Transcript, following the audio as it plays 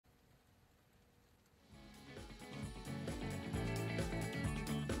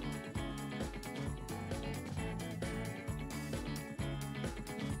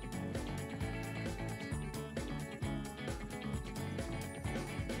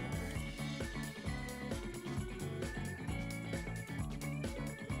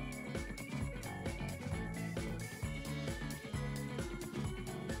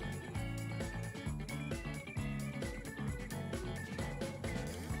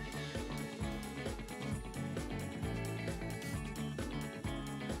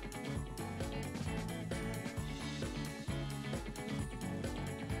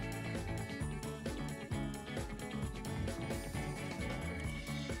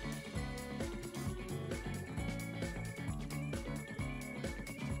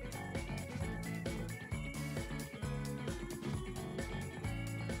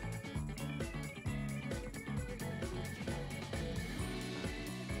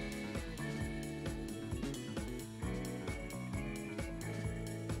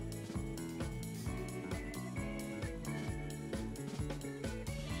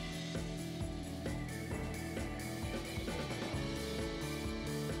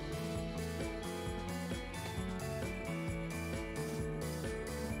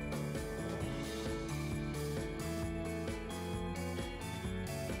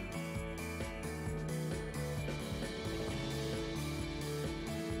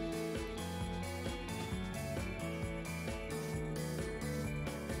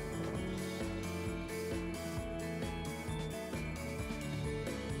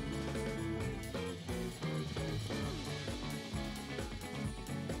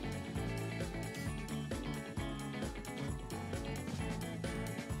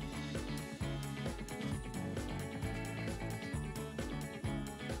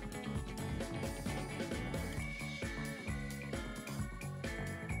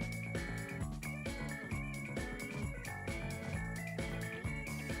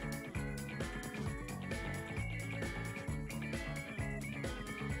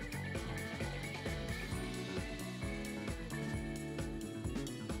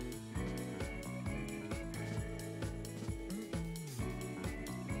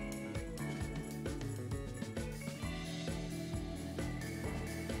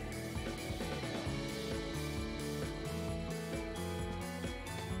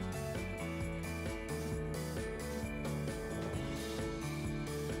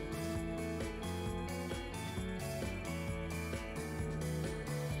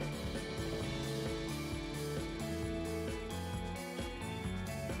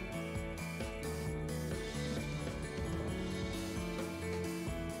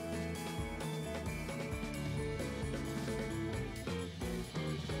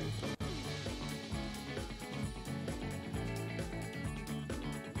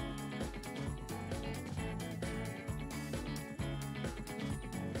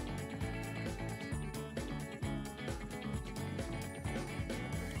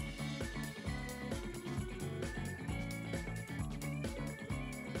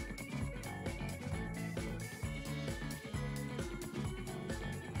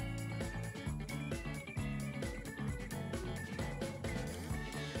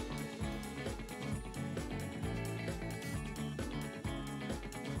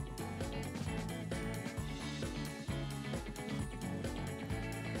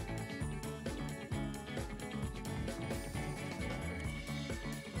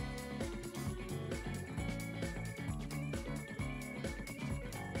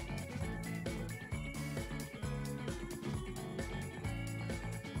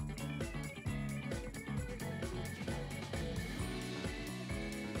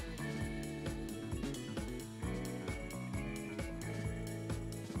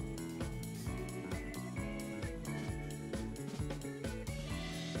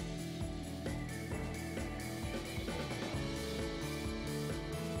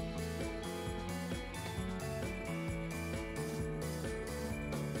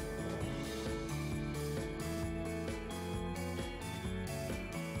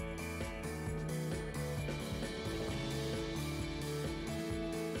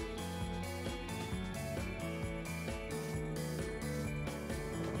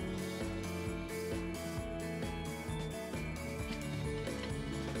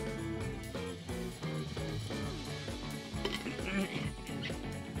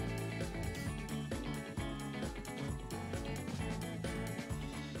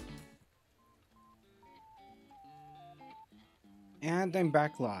And I'm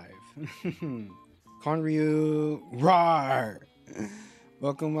back live. Konryu, roar!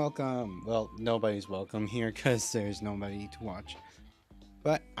 Welcome, welcome. Well, nobody's welcome here because there's nobody to watch.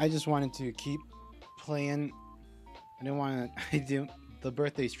 But I just wanted to keep playing. I didn't want to. I didn't. The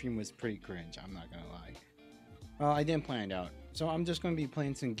birthday stream was pretty cringe. I'm not gonna lie. Well, I didn't plan it out, so I'm just gonna be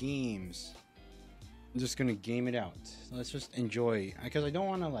playing some games. I'm just gonna game it out. Let's just enjoy, because I don't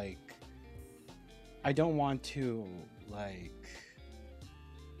want to like. I don't want to like.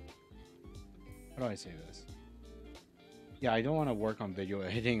 How do I say this? Yeah, I don't want to work on video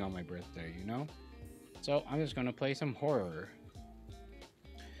editing on my birthday, you know? So I'm just gonna play some horror.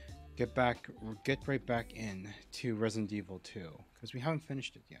 Get back, get right back in to Resident Evil 2 because we haven't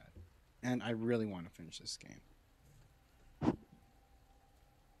finished it yet, and I really want to finish this game.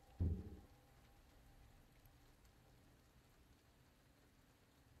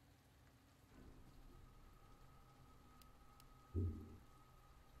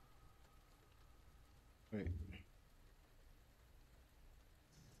 Wait,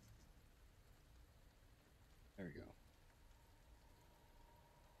 there we go.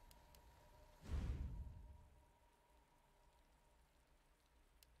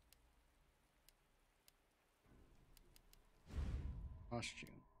 Costume.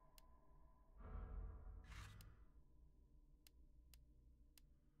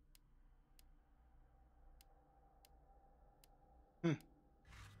 Huh.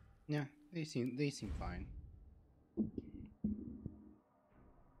 Yeah, they seem fine.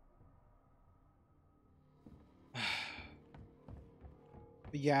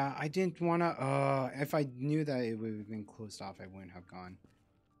 But yeah, I didn't wanna. If I knew that it would have been closed off, I wouldn't have gone.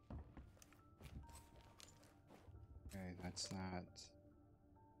 Okay, that's that.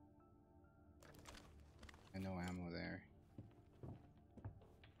 And no ammo there.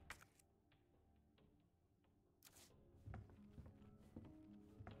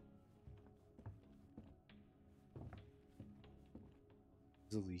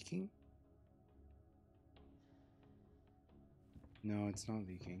 Is it leaking? No, it's not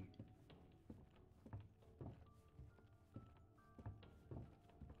leaking.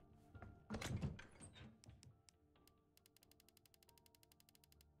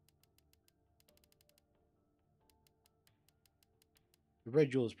 The red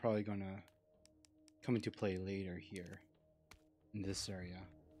jewel is probably gonna come into play later here in this area.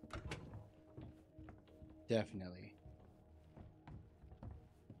 Definitely.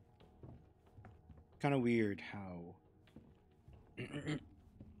 Kind of weird how.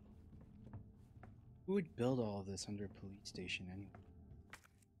 Who would build all of this under a police station anyway?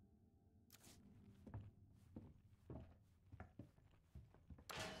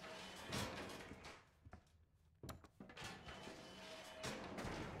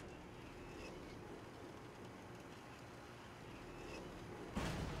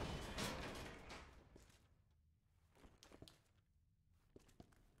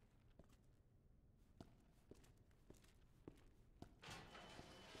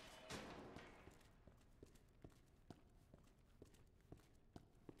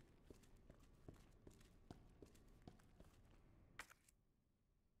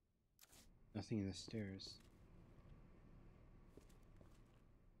 Nothing in the stairs.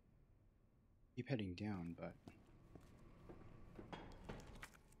 Keep heading down, but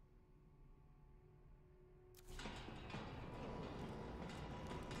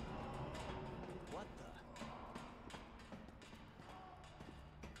What the?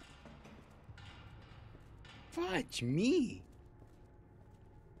 fudge me.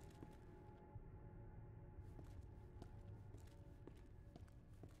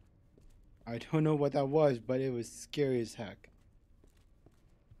 I don't know what that was, but it was scary as heck.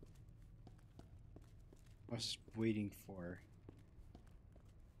 I was waiting for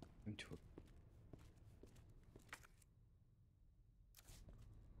him to.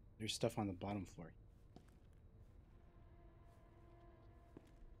 There's stuff on the bottom floor.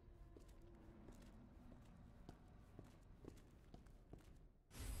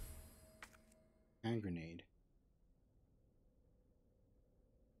 Hand grenade.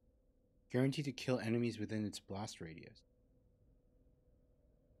 Guaranteed to kill enemies within its blast radius.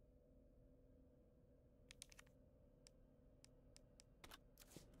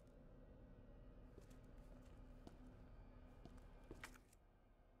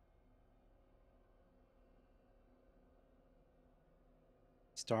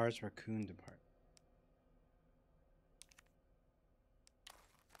 Stars Raccoon Depart.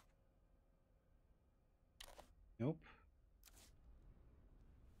 Nope.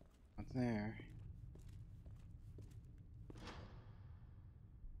 Not there.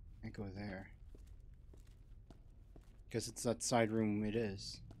 Can't go there. Guess it's that side room it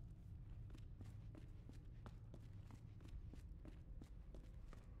is.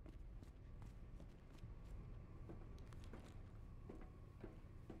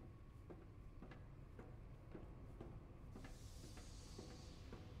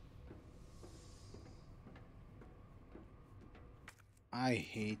 I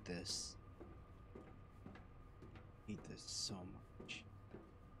hate this. I hate this so much.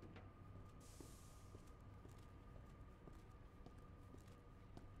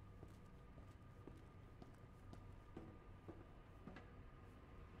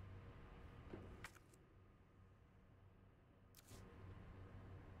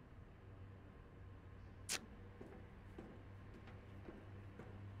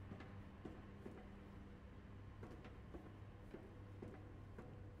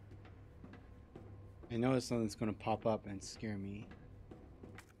 I know something's gonna pop up and scare me.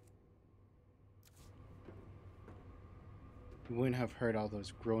 You wouldn't have heard all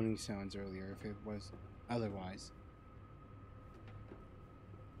those groaning sounds earlier if it was otherwise.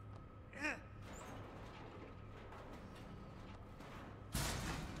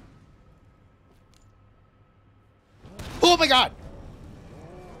 Oh my god!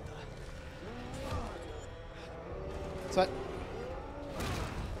 What's that?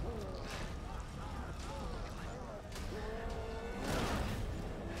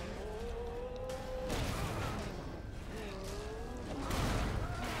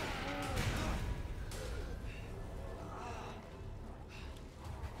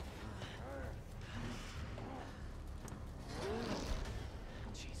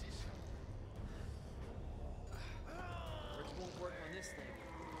 Jesus. Bridge won't work on this thing.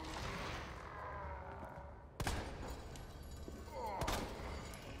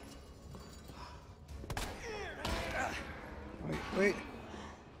 Wait.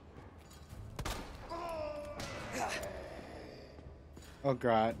 Oh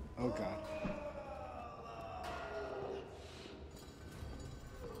god. Oh god.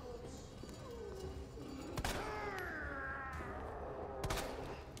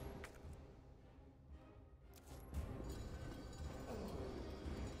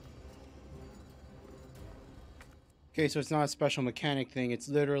 Okay, so it's not a special mechanic thing, it's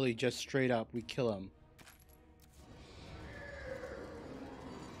literally just straight up, we kill him.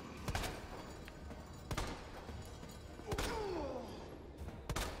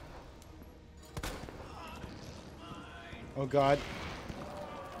 Oh god.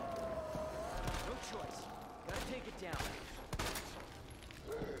 No choice. Gotta take it down.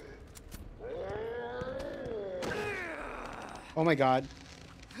 Oh my god.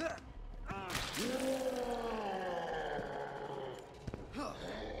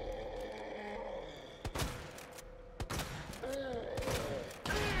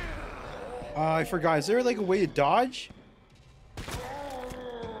 I forgot. Is there like a way to dodge?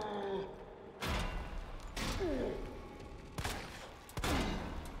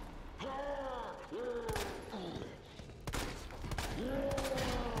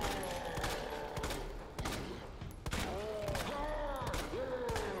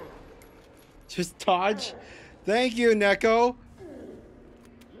 Just dodge? Thank you, Neko.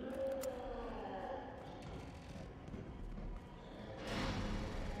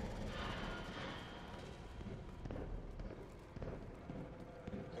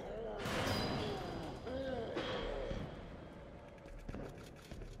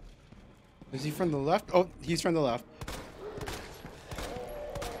 Is he from the left? Oh, he's from the left.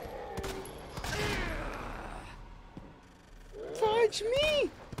 Dodge me!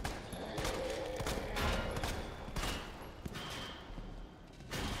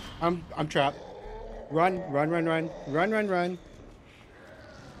 I'm trapped. Run.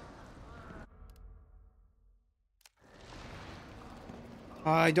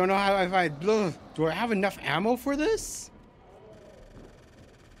 I don't know how if I do I have enough ammo for this?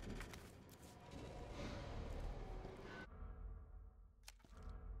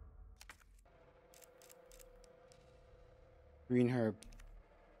 Green herb.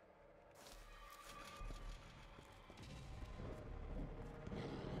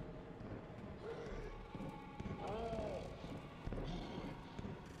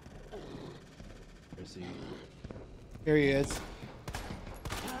 Where's he? Here he is.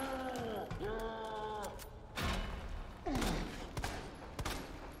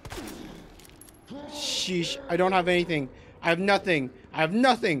 Sheesh, I don't have anything. I have nothing. I have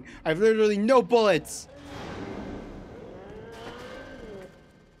nothing. I have literally no bullets.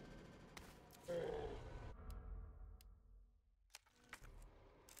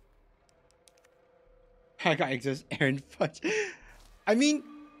 I got exist Aaron Fudge. I mean,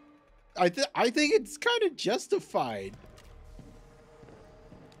 I think it's kind of justified.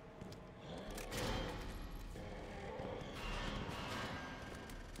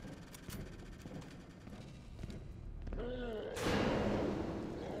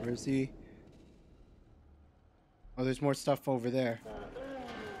 Where is he? Oh, there's more stuff over there.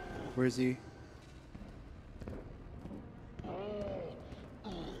 Where is he?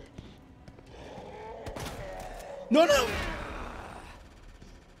 No, no!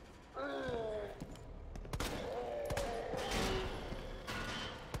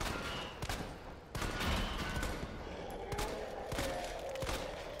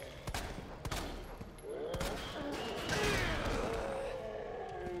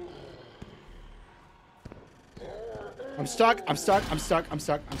 I'm stuck. I'm stuck. I'm stuck. I'm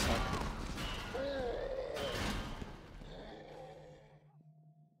stuck. I'm stuck.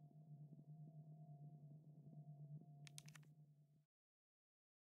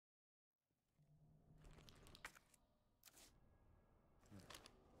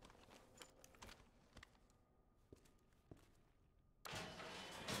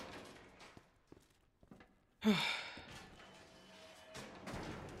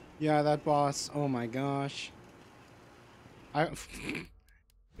 Yeah, that boss. Oh my gosh.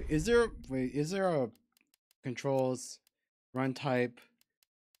 Is there a controls run type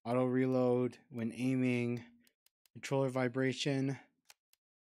auto reload when aiming controller vibration?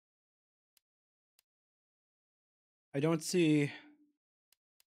 I don't see.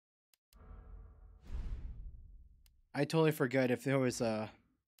 I totally forget if there was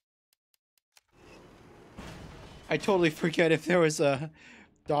a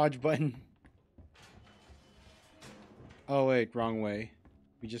dodge button. Oh wait, wrong way.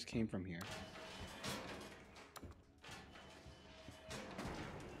 We just came from here.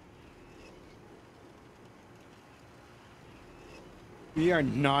 We are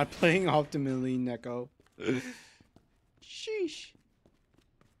not playing optimally, Neko. Sheesh.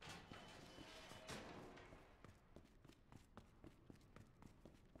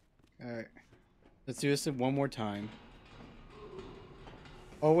 Alright. Let's do this one more time.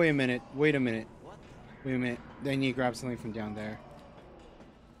 Oh, wait a minute. Wait a minute. Wait a minute. They need to grab something from down there.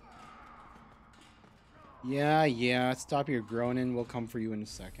 Yeah. Stop your groaning. We'll come for you in a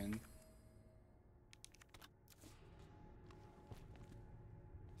second.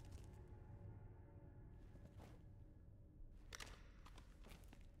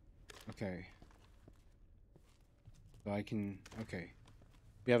 Okay. So I can... Okay.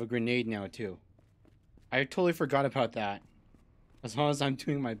 We have a grenade now, too. I totally forgot about that. As long as I'm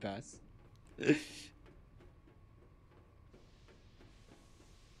doing my best.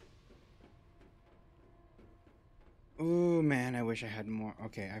 Oh man, I wish I had more.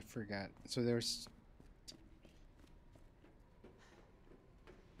 Okay, I forgot. So there's...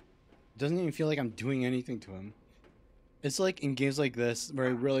 Doesn't even feel like I'm doing anything to him. It's like in games like this where I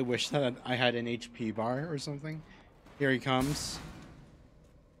really wish that I had an HP bar or something. Here he comes.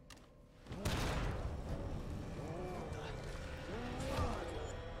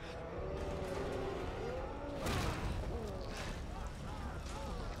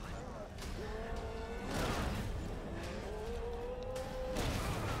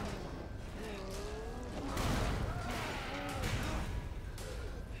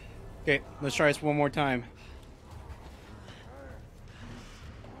 Okay, let's try this one more time.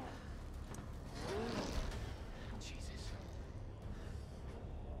 Jesus.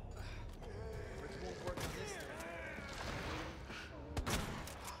 Bricks won't work on this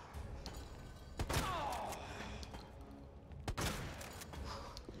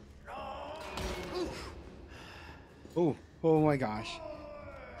thing. Oh, oh my gosh.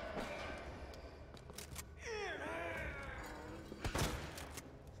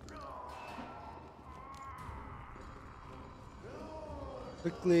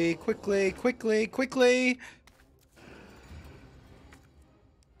 Quickly, quickly, quickly, quickly!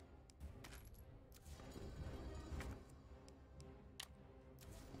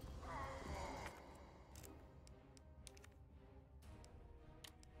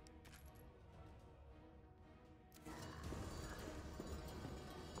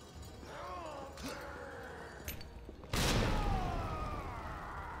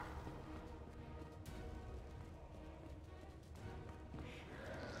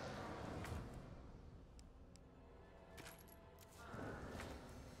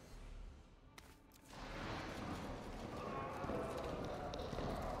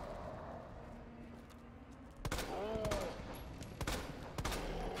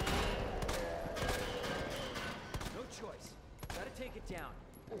 No choice. Gotta take it down.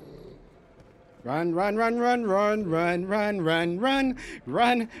 Run, run, run, run, run, run, run, run, run,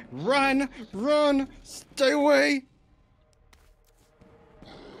 run, run, run. Stay away.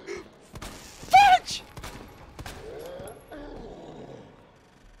 Fudge!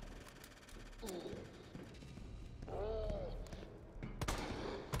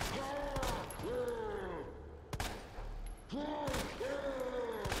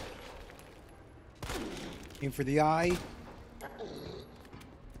 Aim for the eye.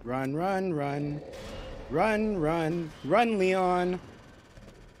 Run, run, run. Run, run, run, Leon.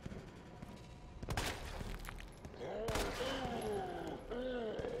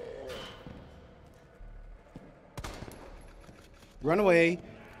 Run away.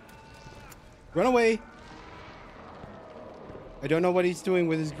 Run away. I don't know what he's doing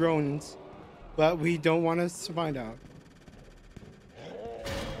with his groans, but we don't want us to find out.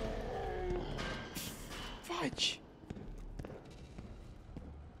 Fudge.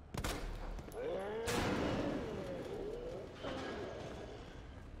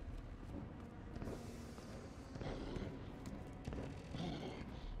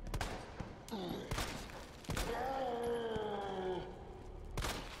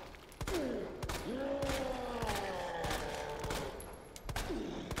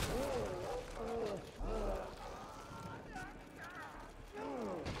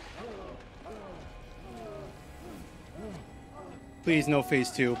 Please no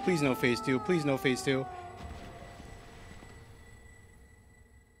phase 2. Please no phase 2. Please no phase 2.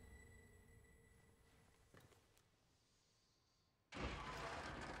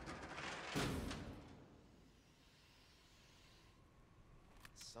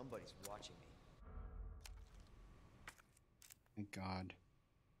 Somebody's watching me. Thank God.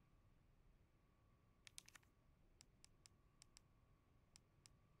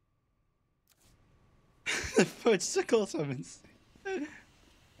 The fudgesicles have been.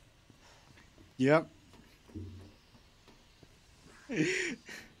 Yep.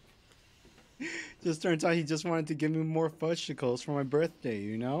 Just turns out he just wanted to give me more fudgesicles for my birthday,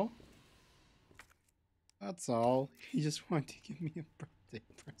 you know? That's all. He just wanted to give me a birthday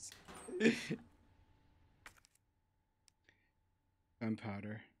present.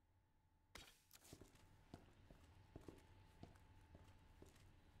 Gunpowder.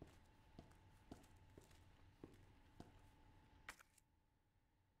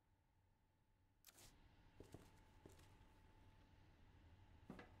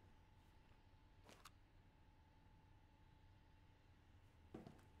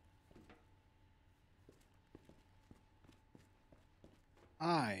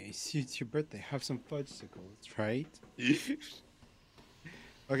 See, it's your birthday. Have some fudgesicles, right?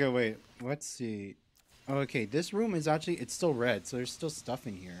 Okay, wait. Let's see. Okay, this room is actually, it's still red, so there's still stuff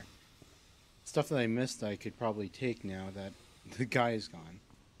in here. Stuff that I missed I could probably take now that the guy is gone.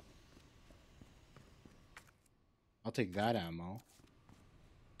 I'll take that ammo.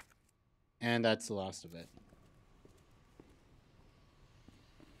 And that's the last of it.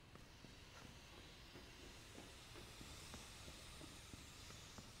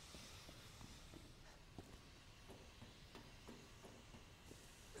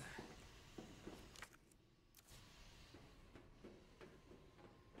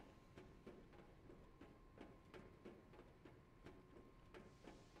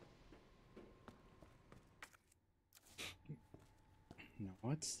 Now,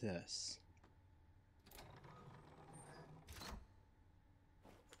 what's this?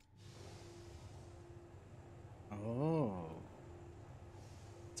 Oh.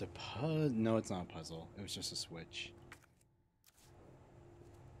 It's a puzzle. No, it's not a puzzle. It was just a switch.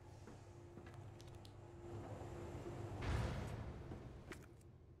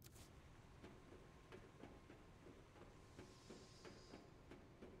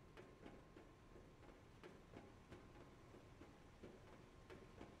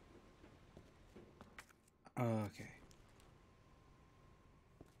 Okay.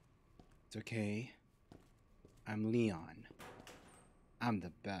 It's okay. I'm Leon. I'm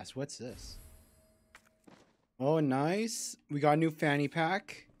the best. What's this? Oh, nice. We got a new fanny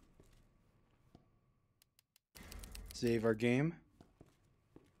pack. Save our game.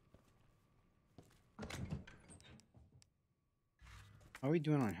 How are we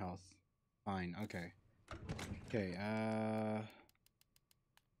doing on health? Fine. Okay. Okay.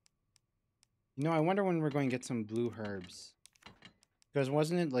 You know, I wonder when we're going to get some blue herbs. Because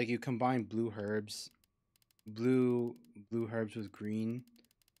wasn't it like you combine blue herbs with green,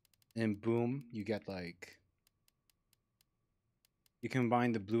 and boom, you get like, you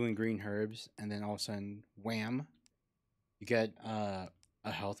combine the blue and green herbs, and then all of a sudden, wham, you get a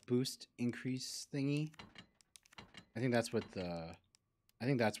health boost increase thingy. I think that's what the I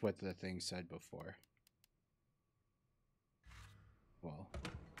think that's what the thing said before. Well.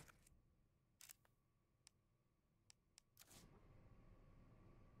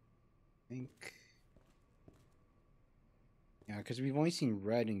 I think. Yeah, because we've only seen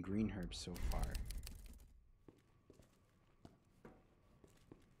red and green herbs so far.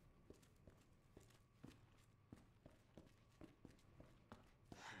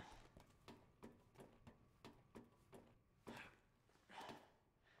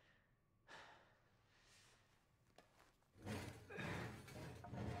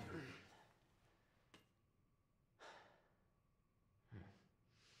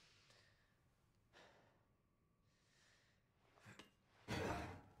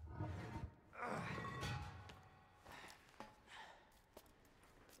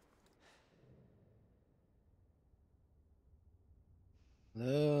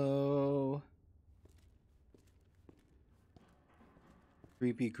 Hello?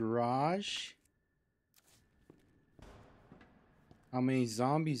 Creepy garage? How many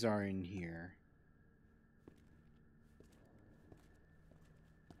zombies are in here?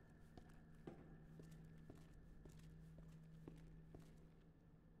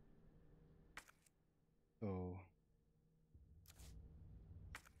 Oh.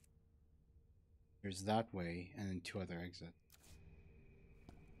 There's that way, and then 2 other exits.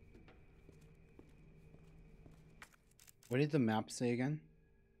 What did the map say again?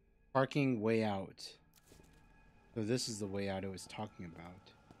 Parking way out. So this is the way out it was talking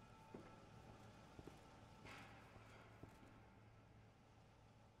about.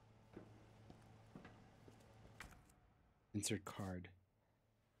 Insert card.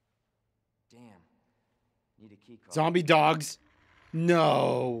 Damn. Need a key card. Zombie dogs!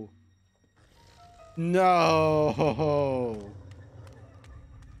 No! No!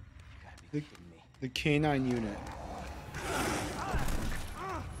 You gotta be kidding me. The canine unit.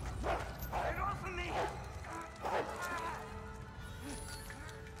 Get off of me!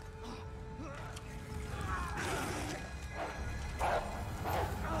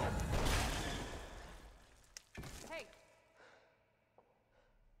 Hey,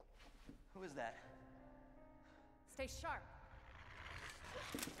 Who is that? stay sharp.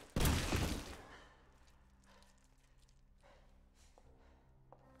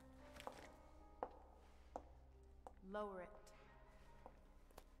 Lower it.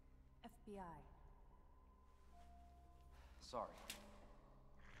 FBI. Sorry.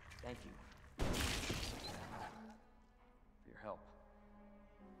 Thank you. For your help.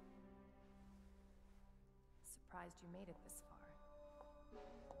 Surprised you made it this far.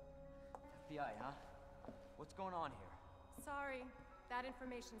 FBI, huh? What's going on here? Sorry, that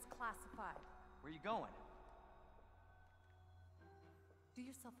information's classified. Where you going? Do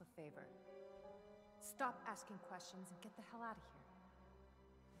yourself a favor. Stop asking questions and get the hell out of here.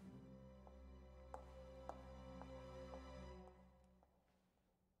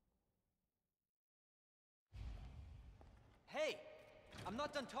 Hey! I'm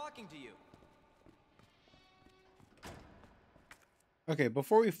not done talking to you. Okay,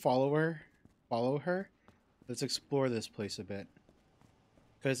 before we follow her, let's explore this place a bit.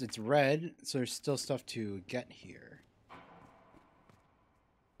 Because it's red, so there's still stuff to get here.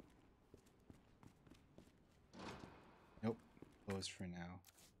 Nope, closed for now.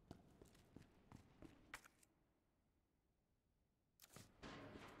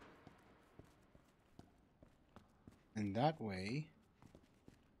 And that way...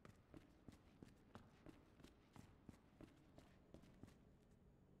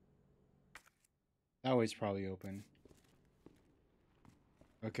 That way's probably open.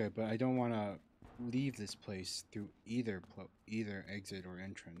 Okay, but I don't want to leave this place through either exit or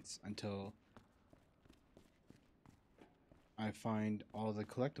entrance until I find all the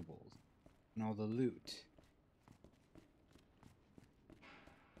collectibles and all the loot.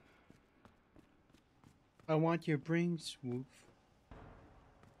 I want your brain, Swoop.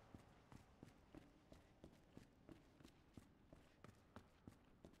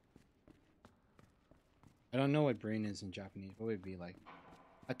 I don't know what brain is in Japanese. What would it be like?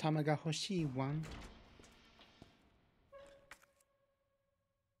 Atama ga hoshii wan.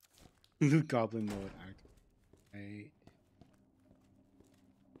 Loot goblin mode act.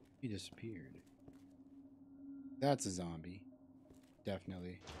 He disappeared. That's a zombie.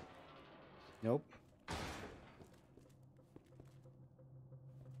 Definitely. Nope.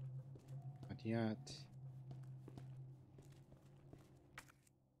 Not yet.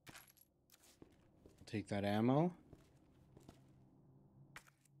 I'll take that ammo.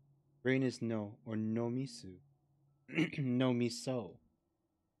 Brain is no or no misu. No miso.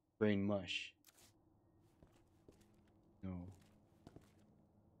 Brain mush. No.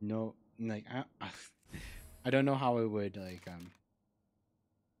 No, like I don't know how it would like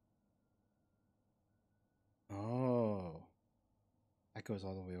Oh, that goes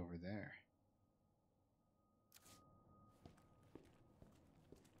all the way over there.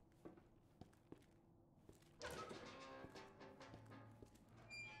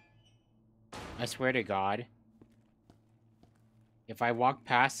 I swear to God, if I walk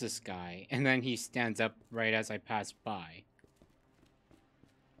past this guy and then he stands up right as I pass by.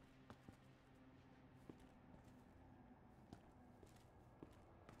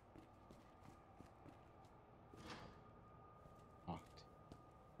 Locked.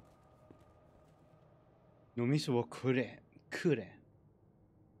 Nomisu wo kure.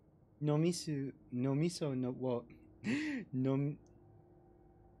 Nomiso no, well, nom.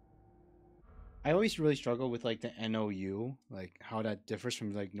 I always really struggle with like the NOU, like how that differs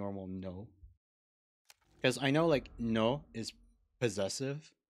from like normal no. Because I know like no is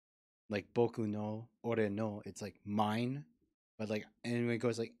possessive, like boku no, ore no, it's like mine. But like, and when it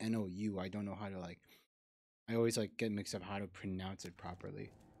goes like NOU, I don't know how to like, I always like get mixed up how to pronounce it properly.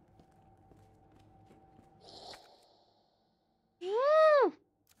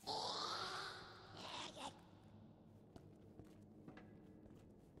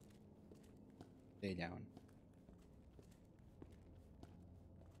 Stay down.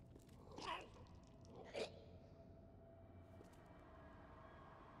 Is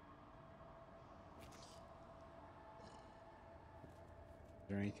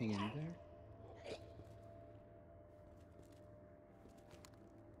there anything in there?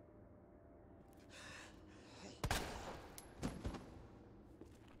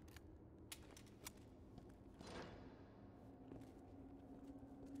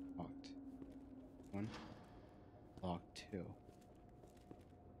 Locked. One. Locked. Two.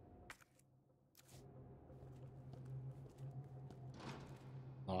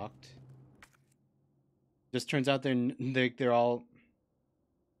 Locked. Just turns out they're all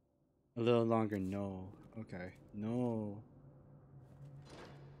a little longer. No. Okay. No.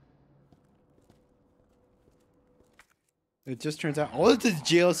 It just turns out all of the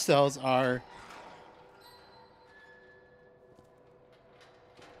jail cells are.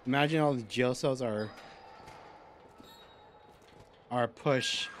 Imagine all the jail cells are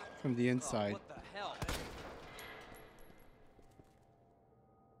push from the inside. What the hell?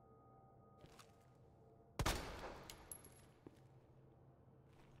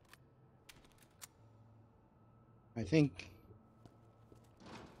 I think.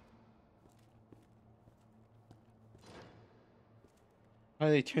 How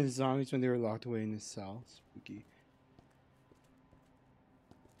they turned zombies when they were locked away in the cell. Spooky.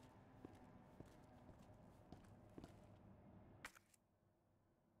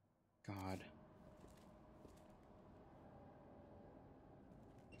 God.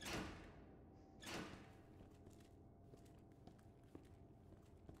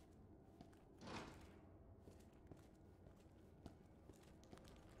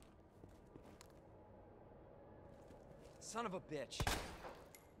 Son of a bitch.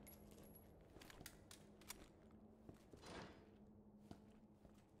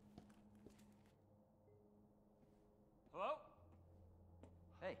 Hello?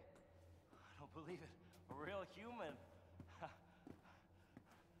 Hey. I don't believe it. A real human.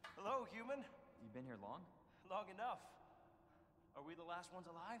 Hello, human. You been here long? Long enough. Are we the last ones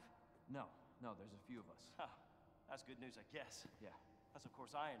alive? No, there's a few of us. Huh. That's good news, I guess. Yeah. That's of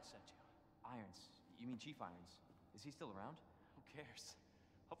course Iron sent you. Irons. You mean Chief Irons? Is he still around? Who cares?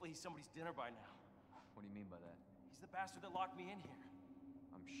 Hopefully he's somebody's dinner by now. What do you mean by that? He's the bastard that locked me in here.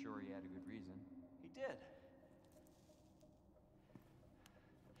 I'm sure he had a good reason. He did.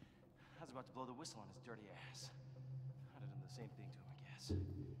 I was about to blow the whistle on his dirty ass. I'd have done the same thing to him, I guess.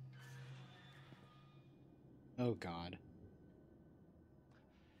 Oh God.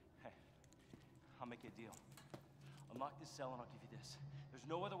 Hey, I'll make you a deal. Unlock this cell and I'll give you this. There's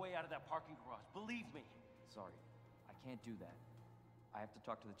no other way out of that parking garage. Believe me. Sorry, I can't do that. I have to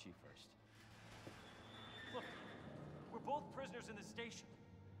talk to the chief first. Look, we're both prisoners in this station.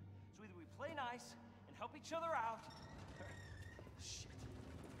 So either we play nice and help each other out, or... Shit.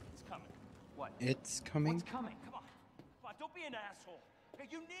 It's coming. What? It's coming. What's coming? Come on. Come on, don't be an asshole. Okay,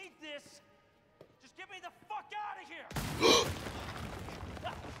 you need this. Just get me the fuck out of here.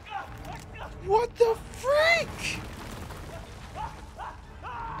 What the freak?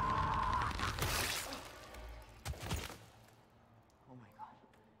 Oh my god.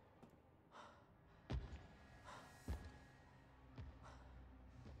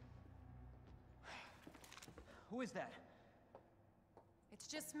 Who is that? It's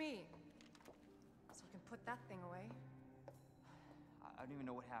just me. So we can put that thing away. I don't even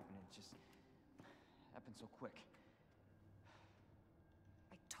know what happened. It just happened so quick.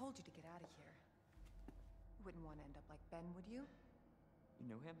 I told you to get out of here. You wouldn't want to end up like Ben, would you? You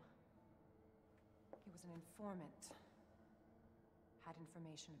knew him? He was an informant. Had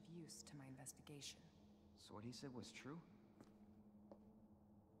information of use to my investigation. So what he said was true?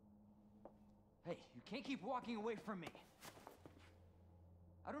 Hey, you can't keep walking away from me.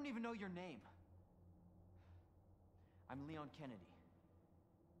 I don't even know your name. I'm Leon Kennedy.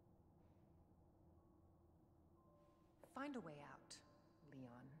 Find a way out,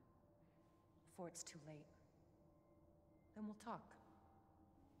 Leon. Before it's too late. Then we'll talk.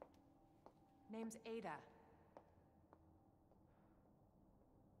 Name's Ada.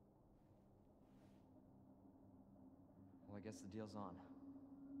 Well, I guess the deal's on.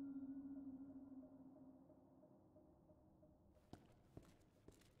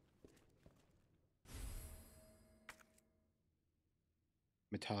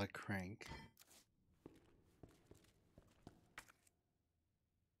 Metallic crank.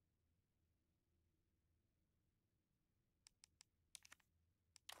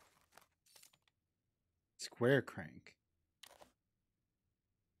 Square crank.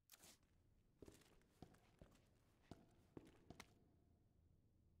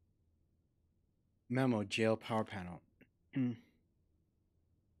 Memo, jail power panel. Since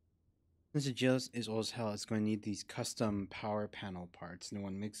the jail is old as hell, it's going to need these custom power panel parts no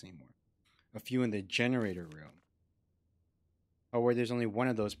one makes anymore. A few in the generator room. However, there's only one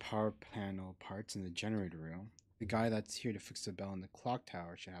of those power panel parts in the generator room. The guy that's here to fix the bell in the clock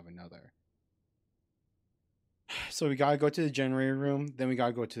tower should have another. So we gotta go to the generator room, then we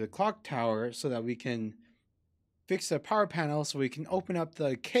gotta go to the clock tower so that we can fix the power panel, so we can open up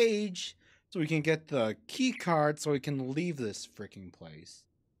the cage, so we can get the key card, so we can leave this freaking place.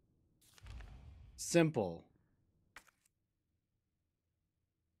 Simple.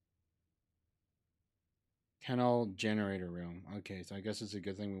 Kennel generator room. Okay, so I guess it's a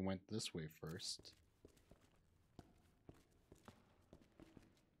good thing we went this way first.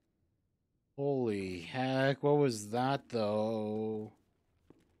 Holy heck, what was that though?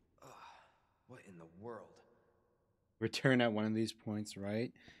 What in the world? Return at one of these points,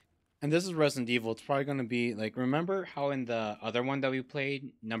 right? And this is Resident Evil. It's probably going to be like, remember how in the other one that we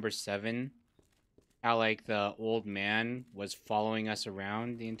played, number 7, how like the old man was following us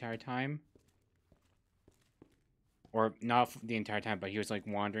around the entire time? Or not the entire time, but he was like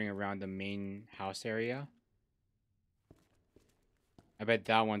wandering around the main house area. I bet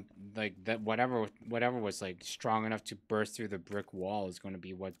that one, like that, whatever was like strong enough to burst through the brick wall is going to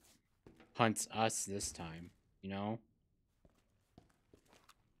be what hunts us this time, you know?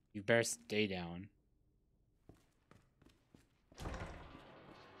 You better stay down.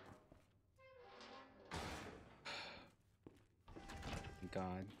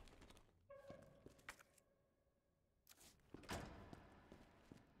 God.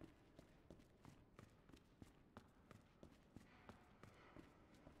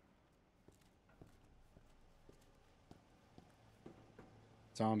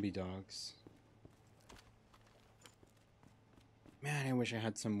 Zombie dogs. Man, I wish I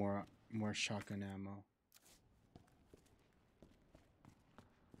had some more shotgun ammo.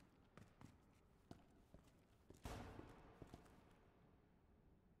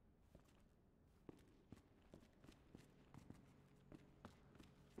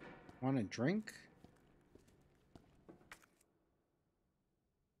 Want a drink?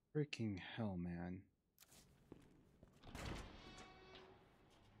 Freaking hell, man.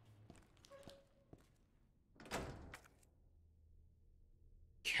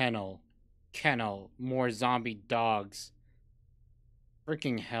 Kennel, more zombie dogs.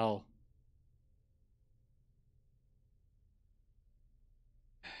 Freaking hell.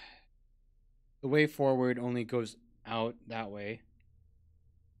 The way forward only goes out that way.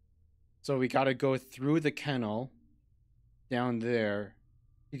 So we gotta go through the kennel down there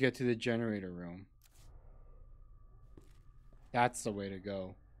to get to the generator room. That's the way to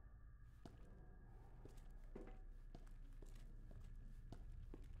go.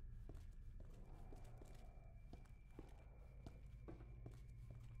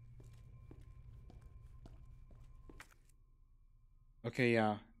 Okay,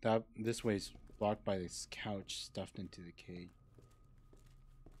 yeah, this way's blocked by this couch stuffed into the cage.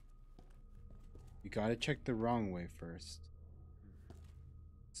 You gotta check the wrong way first.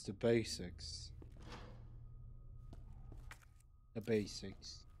 It's the basics. The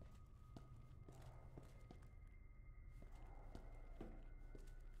basics.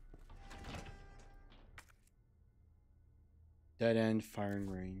 Dead end firing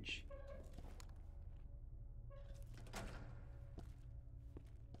range.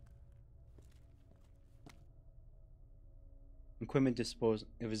 equipment disposal.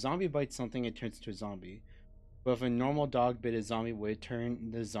 If a zombie bites something, it turns to a zombie. But if a normal dog bit a zombie, would it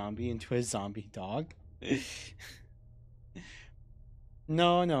turn the zombie into a zombie dog?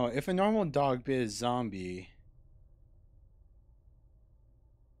 No, no. If a normal dog bit a zombie,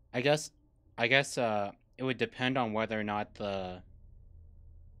 I guess, it would depend on whether or not the.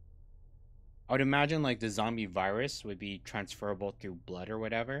 I would imagine like the zombie virus would be transferable through blood or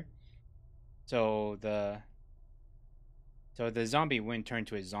whatever. So the zombie wouldn't turn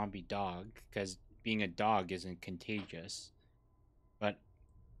to a zombie dog because being a dog isn't contagious. But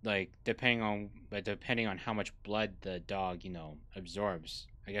like depending on how much blood the dog, absorbs,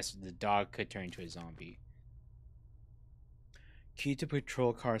 I guess the dog could turn into a zombie. Key to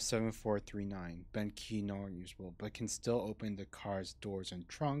patrol car 7439. Bent key not usable, but can still open the car's doors and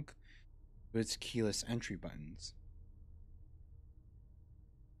trunk with its keyless entry buttons.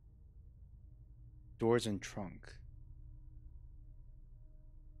 Doors and trunk.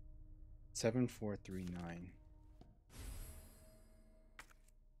 7439.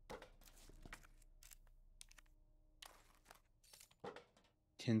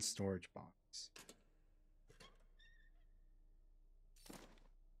 Tin storage box.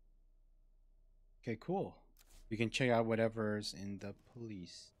 Okay, cool. We can check out whatever's in the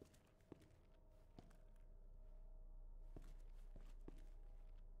police.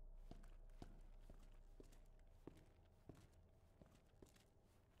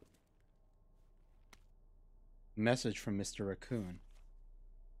 Message from Mr. Raccoon.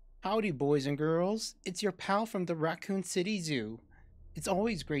 Howdy, boys and girls. It's your pal from the Raccoon City Zoo. It's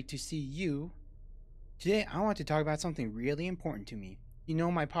always great to see you. Today, I want to talk about something really important to me. You know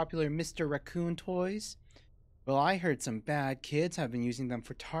my popular Mr. Raccoon toys? Well, I heard some bad kids have been using them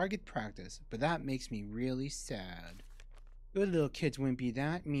for target practice, but that makes me really sad. Good little kids wouldn't be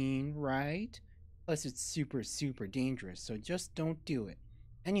that mean, right? Plus, it's super, super dangerous, so just don't do it.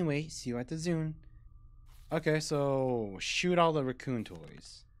 Anyway, see you at the zoo. Okay, so shoot all the raccoon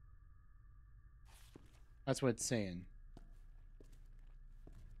toys. That's what it's saying.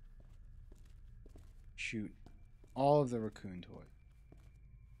 Shoot all of the raccoon toys.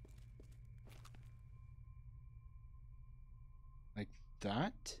 Like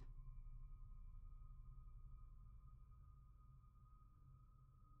that?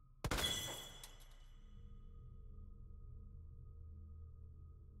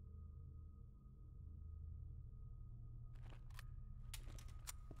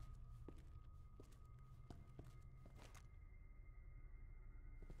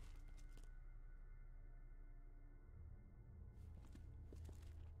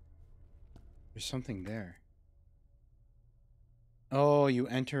 There's something there. Oh, you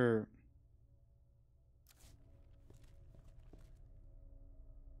enter.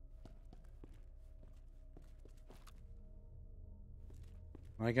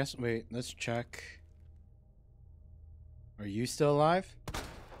 Well, I guess, wait, let's check. Are you still alive?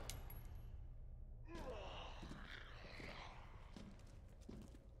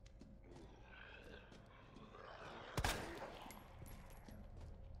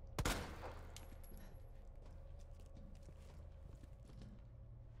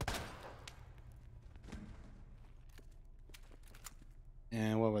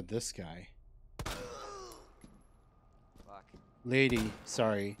 And what about this guy? Fuck. Lady,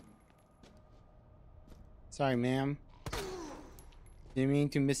 sorry. Sorry, ma'am. Didn't mean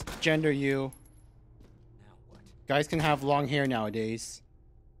to misgender you. Now what? Guys can have long hair nowadays.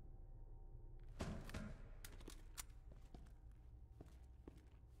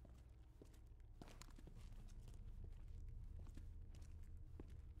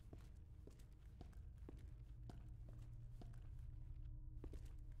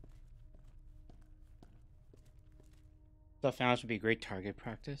 Stuff found would be great target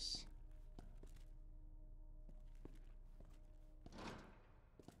practice.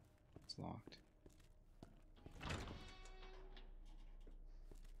 It's locked.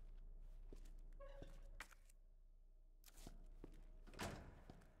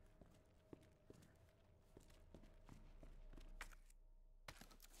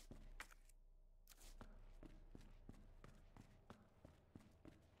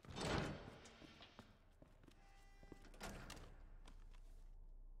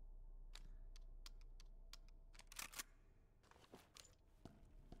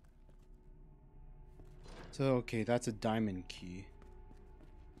 So, okay, that's a diamond key.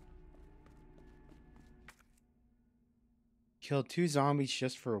 Killed 2 zombies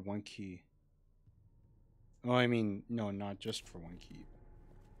just for 1 key. Oh, I mean, no, not just for 1 key.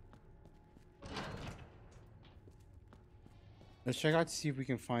 Let's check out to see if we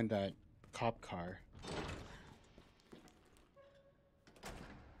can find that cop car.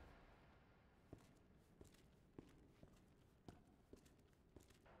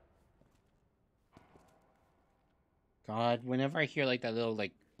 god, whenever I hear like that little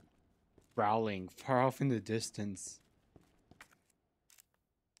like growling far off in the distance,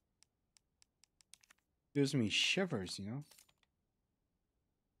 gives me shivers, you know?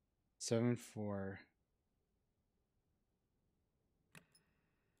 7-4.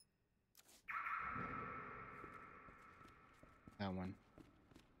 That one.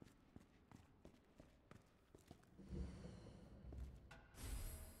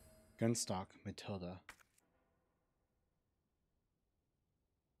 Gunstock, Matilda.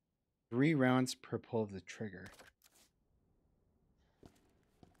 3 rounds per pull of the trigger.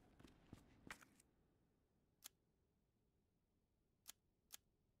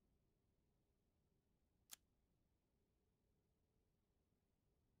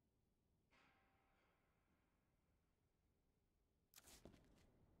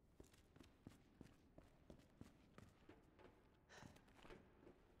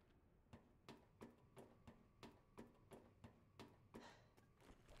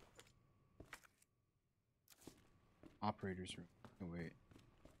 Operator's room. Oh, wait.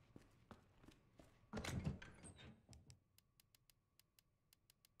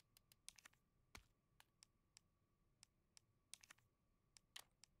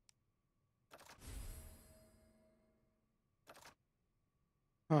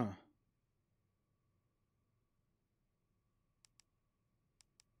 Huh.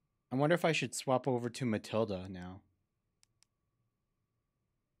 I wonder if I should swap over to Matilda now.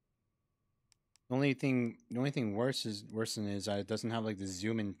 The only thing worse than is that it doesn't have like the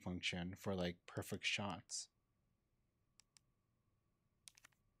zoom in function for like perfect shots.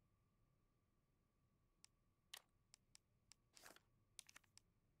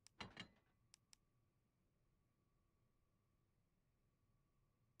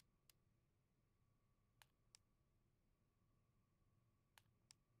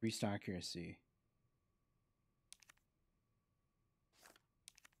 Increased accuracy.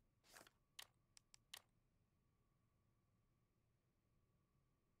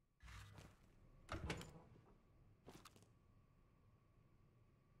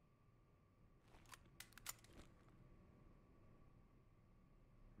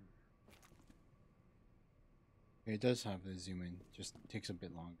 It does have the zoom in, just takes a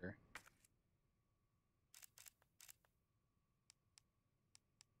bit longer.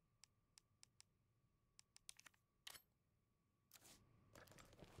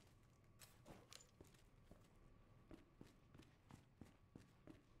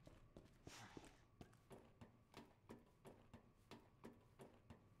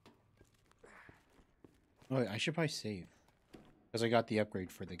 Oh, wait, I should probably save. Because I got the upgrade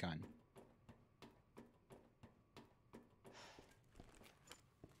for the gun.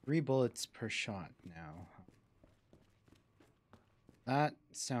 3 bullets per shot now. That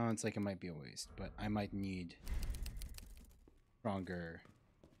sounds like it might be a waste, but I might need stronger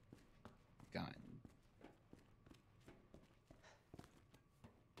gun.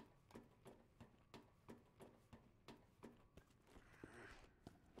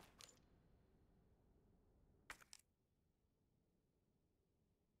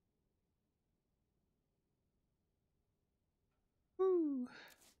 Woo.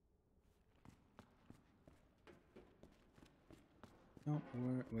 No,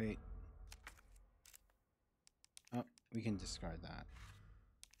 wait. Oh, we can discard that.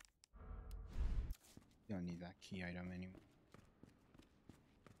 Don't need that key item anymore.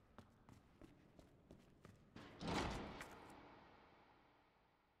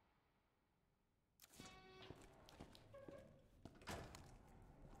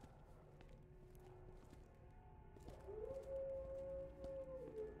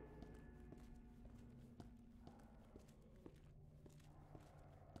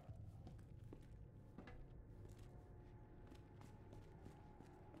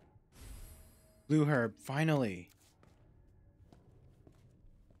 Blue herb, finally.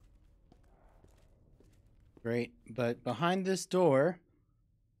 Great, but behind this door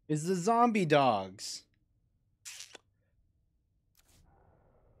is the zombie dogs.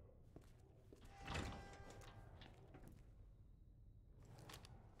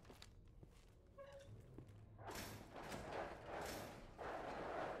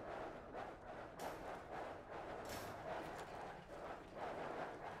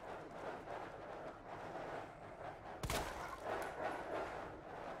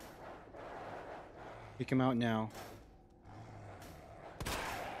 Pick him out now.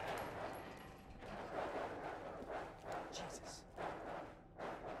 Jesus.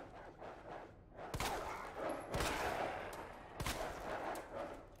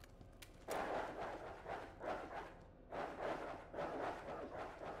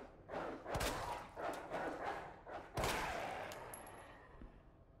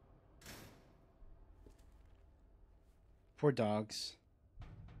 Poor dogs.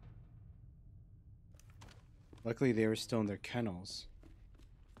 Luckily, they were still in their kennels.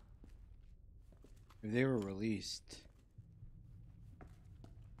 If they were released.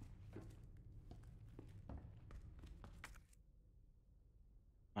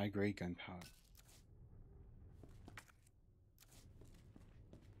 My great gunpowder.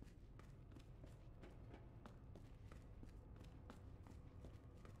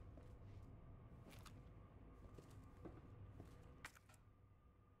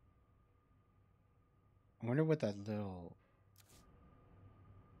 I wonder what that little...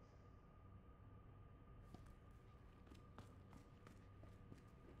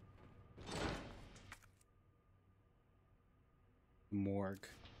 Morgue.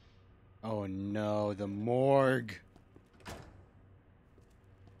 Oh no, the morgue. Is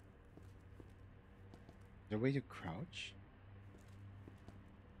there a way to crouch?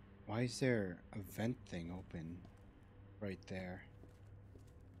 Why is there a vent thing open right there?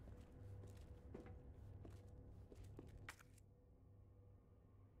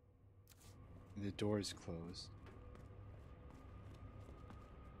 The door is closed.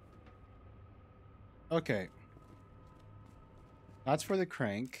 Okay. That's for the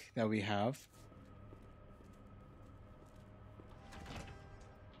crank that we have.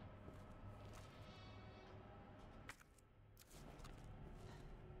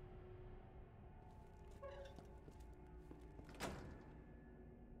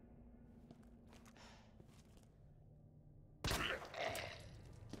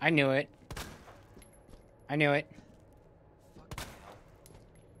 I knew it. I knew it.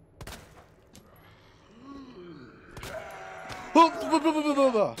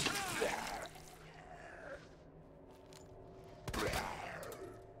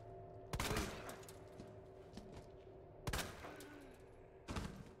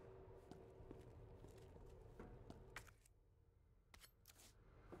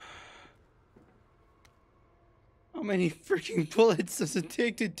 How many freaking bullets does it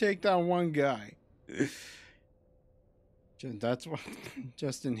take to take down one guy? That's what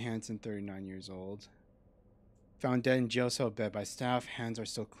Justin Hansen, 39 years old. Found dead in jail cell bed by staff. Hands are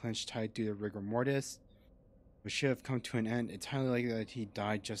still clenched tight due to rigor mortis, which should have come to an end. It's highly likely that he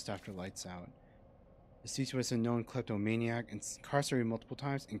died just after lights out. Deceased was a known kleptomaniac, incarcerated multiple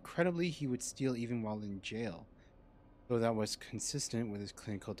times. Incredibly, he would steal even while in jail, though that was consistent with his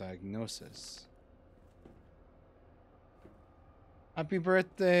clinical diagnosis. Happy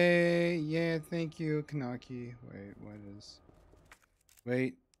birthday! Yeah, thank you, Kanaki.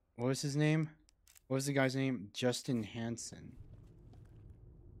 Wait, what was his name? What was the guy's name? Justin Hansen.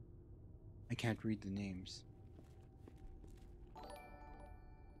 I can't read the names.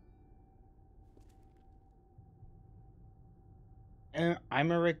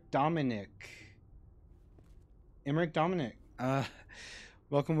 Imeric Dominic. Imeric Dominic.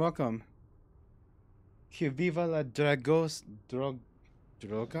 Welcome. Que viva la droga?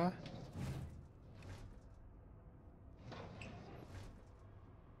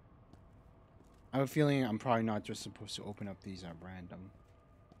 I have a feeling I'm probably not just supposed to open up these at random.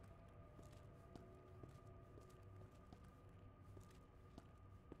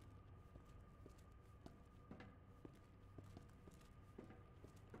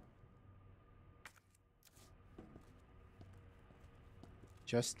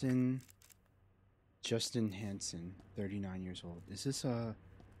 Justin Hansen, 39 years old. Is this a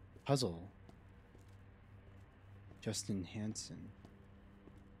puzzle? Justin Hansen.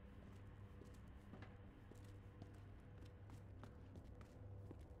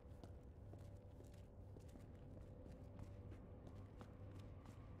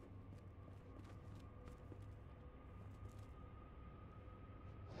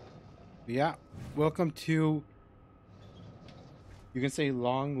 Yeah, welcome to, you can say,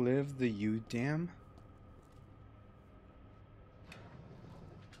 long live the U Dam.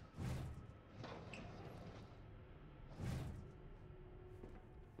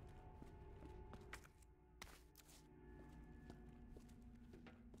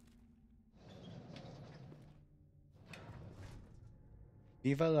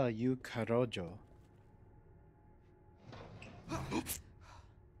 Viva la U Carojo.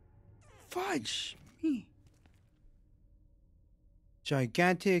 Fudge me.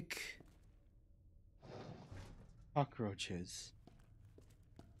 Gigantic cockroaches.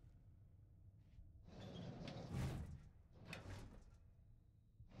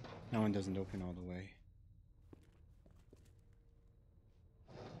 That one doesn't open all the way.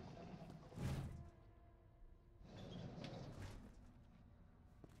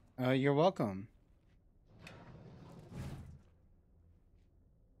 You're welcome.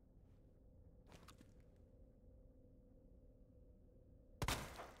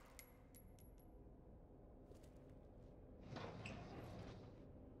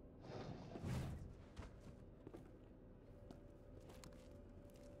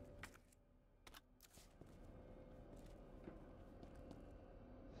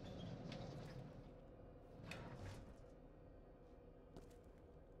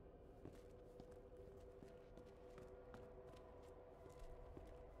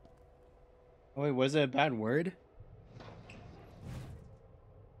 Oh, wait, was it a bad word?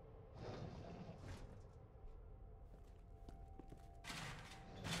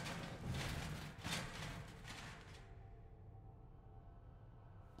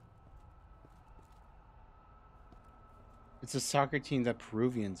 It's a soccer team that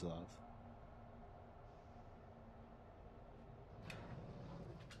Peruvians love.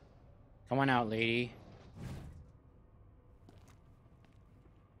 Come on out, lady.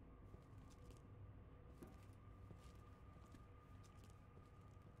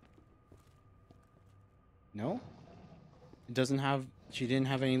 No? It doesn't have... She didn't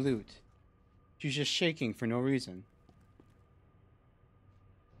have any loot. She's just shaking for no reason.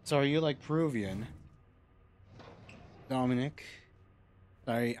 So are you like Peruvian? Dominic?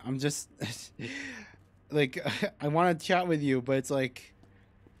 Sorry, I'm just... like, I want to chat with you, but it's like...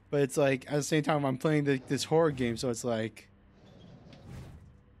 But it's like, at the same time, I'm playing this horror game, so it's like...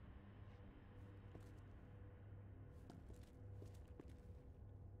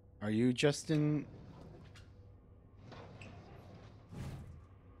 Are you Justin?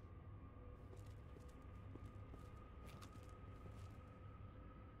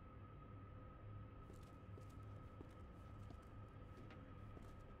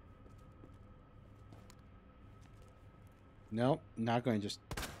 Nope, not going to just...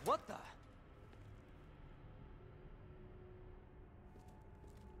 What the?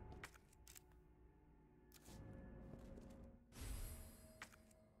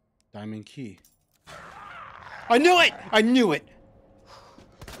 Diamond key. I knew it! I knew it!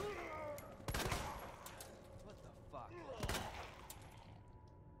 What the fuck?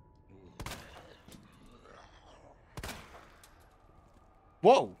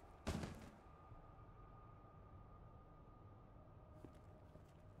 Whoa!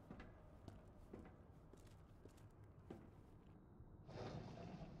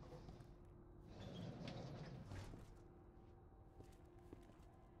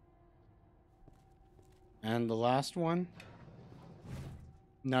 And the last one?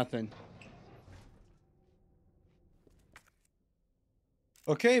 Nothing.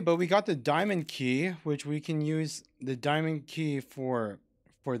 Okay, but we got the diamond key, which we can use the diamond key for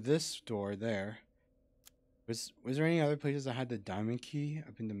this door there. Was there any other places that had the diamond key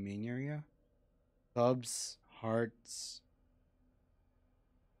up in the main area? Clubs, hearts.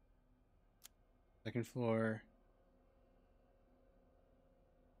 Second floor.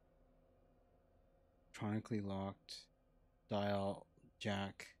 Electronically locked. Dial,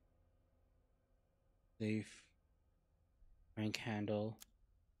 jack. Safe. Rank handle.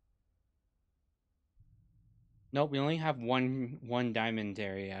 Nope, we only have one diamond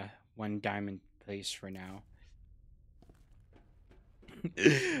area, one diamond place for now.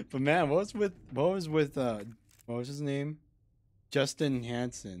 But man, what was his name? Justin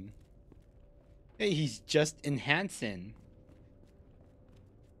Hansen. Hey, he's just enhancing.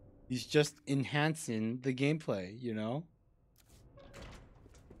 He's just enhancing the gameplay, you know?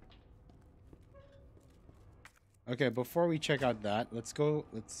 Okay, before we check out that,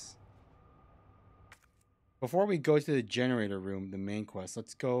 before we go to the generator room, the main quest,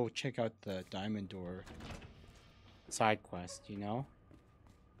 let's go check out the diamond door side quest, you know?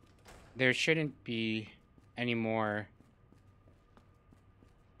 There shouldn't be any more...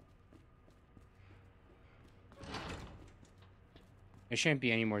 There shouldn't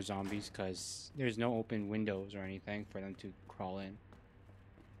be any more zombies because there's no open windows or anything for them to crawl in.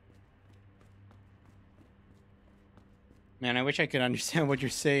 Man, I wish I could understand what you're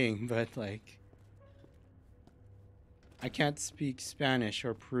saying, but like... I can't speak Spanish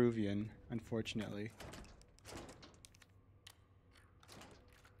or Peruvian, unfortunately.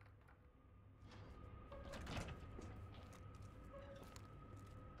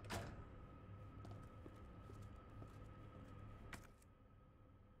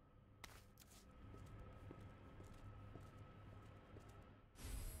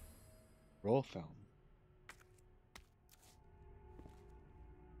 Roll film.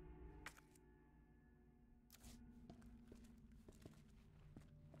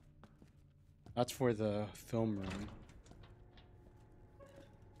 That's for the film room.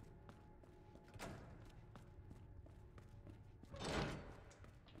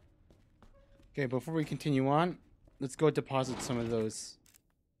 Okay, before we continue on, let's go deposit some of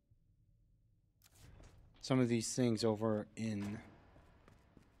these things over in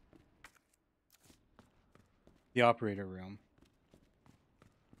the operator room.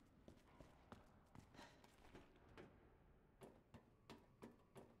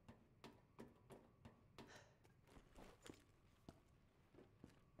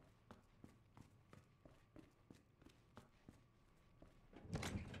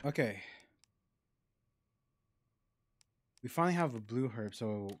 Okay. finally have a blue herb,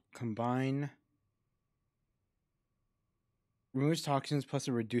 so combine. Removes toxins plus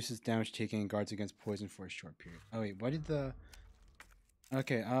it reduces damage taken and guards against poison for a short period. Oh wait, what did the...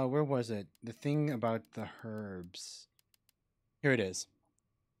 Okay, where was it? The thing about the herbs. Here it is.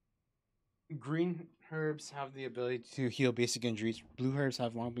 Green herbs have the ability to heal basic injuries. Blue herbs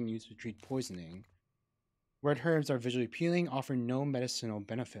have long been used to treat poisoning. Red herbs are visually appealing, offer no medicinal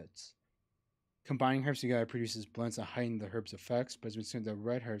benefits. Combining herbs together produces blends that heighten the herb's effects, but it's been assumed that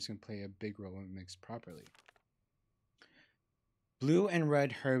red herbs can play a big role when mixed properly. Blue and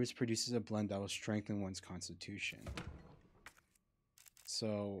red herbs produces a blend that will strengthen one's constitution.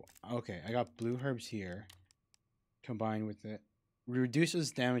 So, okay, I got blue herbs here. Combined with it.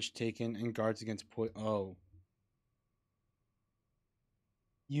 Reduces damage taken and guards against oh.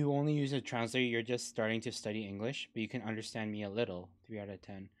 You only use a translator, you're just starting to study English, but you can understand me a little. 3 out of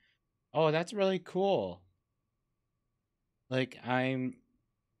 10. Oh, that's really cool. I'm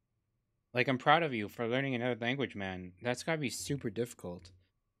proud of you for learning another language, man. That's gotta be super difficult.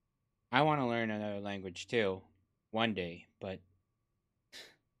 I want to learn another language too. One day, but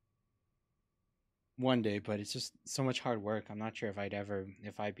it's just so much hard work. I'm not sure if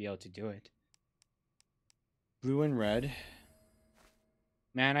I'd be able to do it. Blue and red.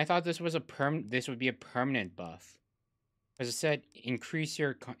 Man, I thought this would be a permanent buff. As I said, enhance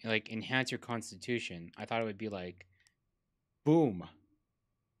your constitution. I thought it would be like, boom.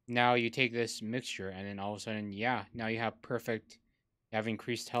 Now you take this mixture and then all of a sudden, yeah, now you have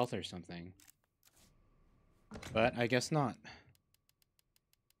increased health or something. But I guess not.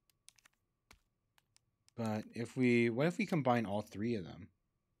 But what if we combine all three of them?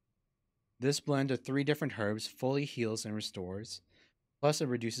 This blend of 3 different herbs fully heals and restores. Plus it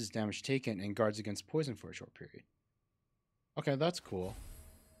reduces damage taken and guards against poison for a short period. Okay, that's cool.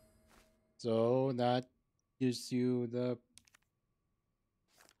 So that gives you the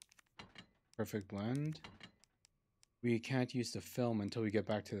perfect blend. We can't use the film until we get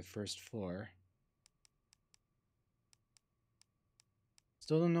back to the first floor.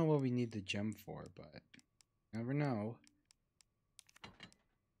 Still don't know what we need the gem for, but never know.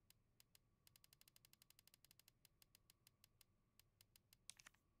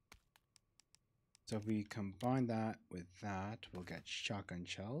 So if we combine that with that, we'll get shotgun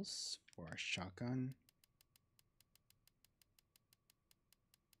shells for our shotgun.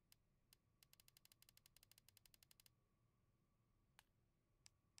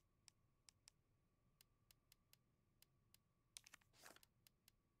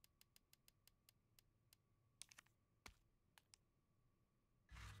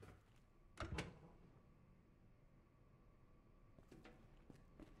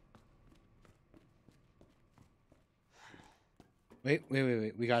 Wait.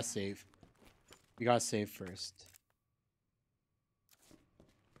 We gotta save. We gotta save first.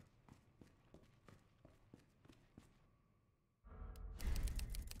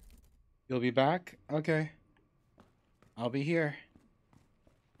 You'll be back? Okay. I'll be here.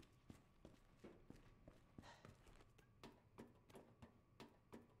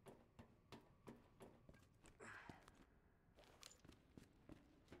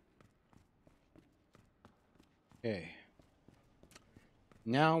 Okay.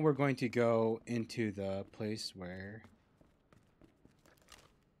 Now we're going to go into the place where...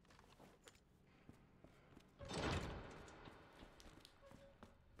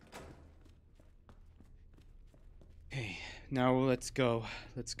 Okay, now let's go.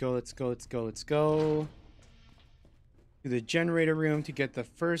 Let's go to the generator room to get the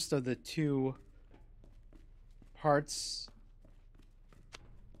first of the 2 parts.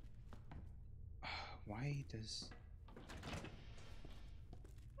 Why does...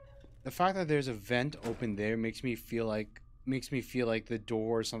 The fact that there's a vent open there makes me feel like the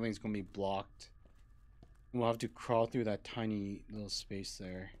door or something's gonna be blocked. We'll have to crawl through that tiny little space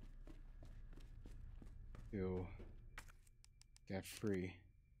there to get free.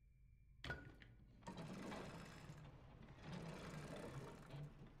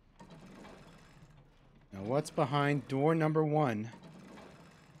 Now what's behind door number 1?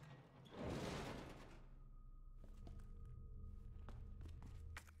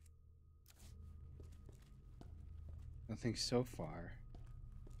 Nothing so far.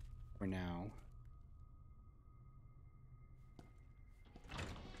 For now.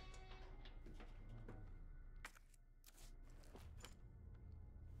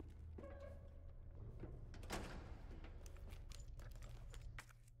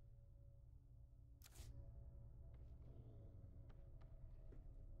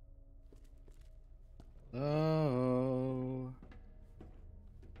 Oh.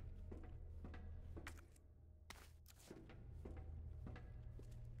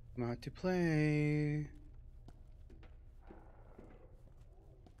 Come out to play.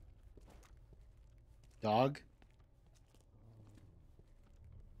 Dog?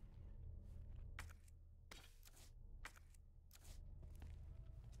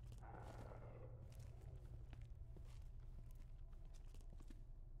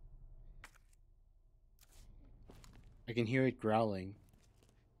 I can hear it growling.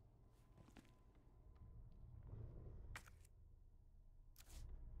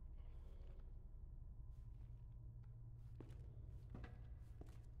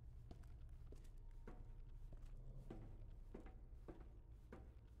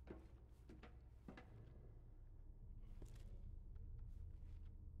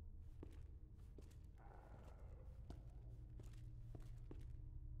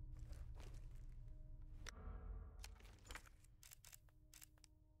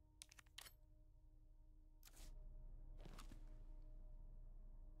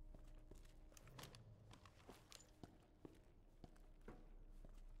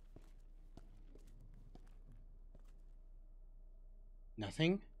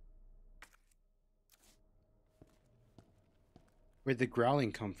 Nothing? Where'd the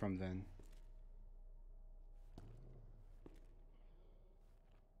growling come from then?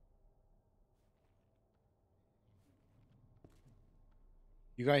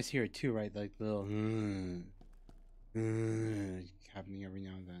 You guys hear it too, right? Like little happening every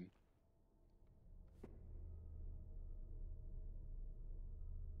now and then.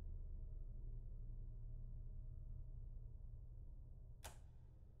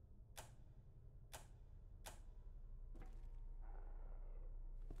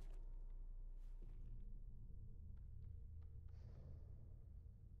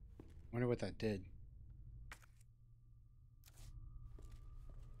 Wonder what that did.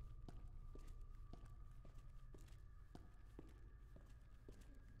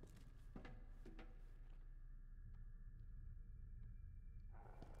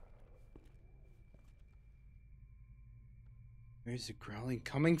 Where's the growling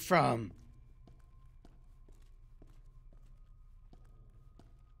coming from?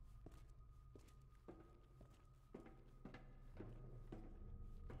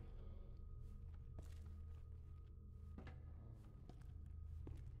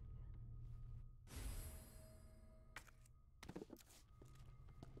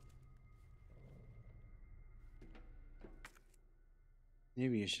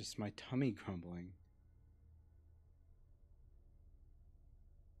 Maybe it's just my tummy grumbling.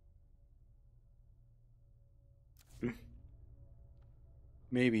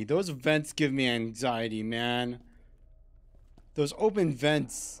 Maybe. Those vents give me anxiety, man. Those open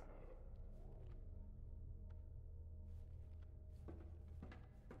vents.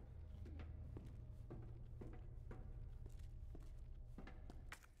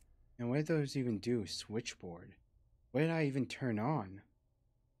 And what did those even do? Switchboard. What did I even turn on?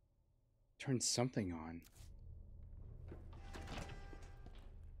 Turn something on.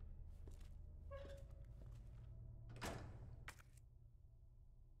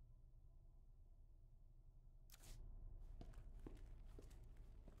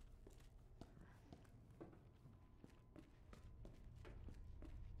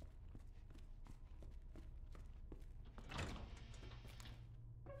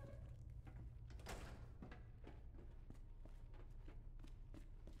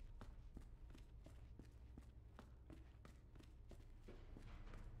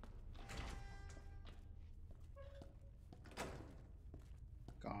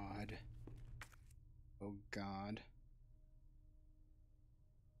 God. Oh God.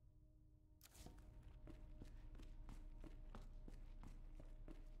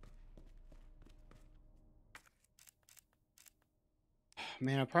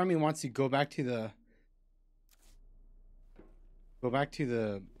 Man, a part of me wants to go back to the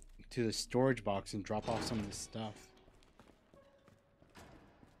storage box and drop off some of this stuff.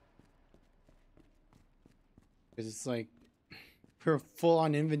 Because it's like we're full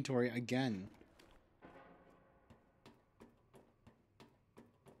on inventory again.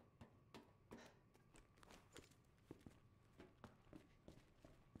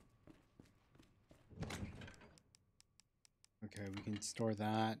 Okay, we can store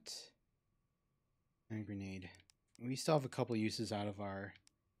that. And a grenade. We still have a couple uses out of our...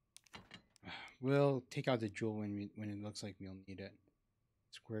 We'll take out the jewel when it looks like we'll need it.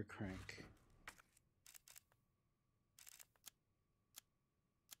 Square crank.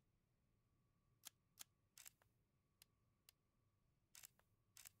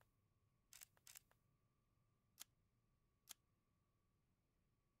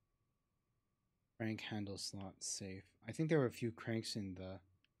 Crank handle slot safe. I think there were a few cranks in the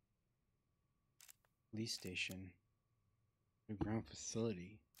Police station. Underground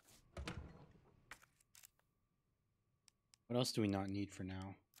facility. What else do we not need for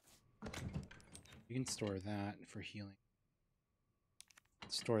now? We can store that for healing.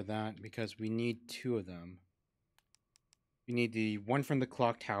 Store that because we need 2 of them. We need the one from the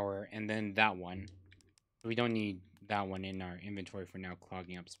clock tower and then that one. We don't need that one in our inventory for now,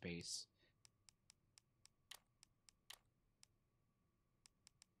 clogging up space.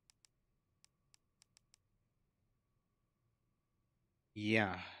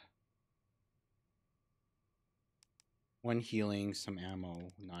 Yeah. 1 healing, some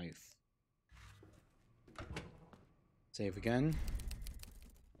ammo, knife. Save again.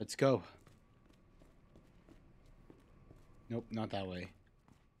 Let's go. Nope, not that way.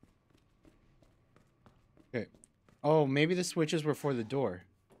 Okay. Oh, maybe the switches were for the door.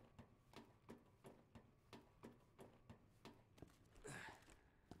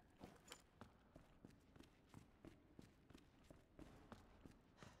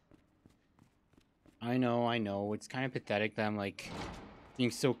 I know. It's kind of pathetic that I'm like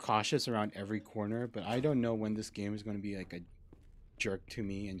being so cautious around every corner, but I don't know when this game is going to be like a jerk to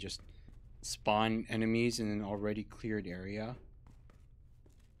me and just spawn enemies in an already cleared area.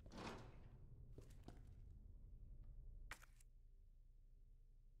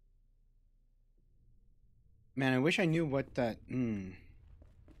 Man, I wish I knew what that...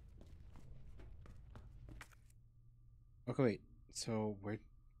 Okay, wait. So, where...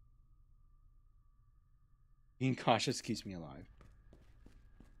 Being cautious keeps me alive.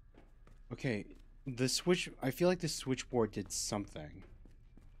 Okay, the switch... I feel like the switchboard did something.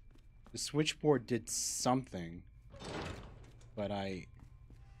 The switchboard did something. But I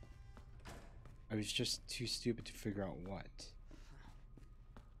was just too stupid to figure out what.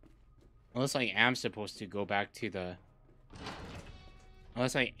 Unless I am supposed to go back to the...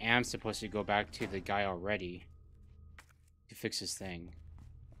 Unless I am supposed to go back to the guy already. To fix his thing.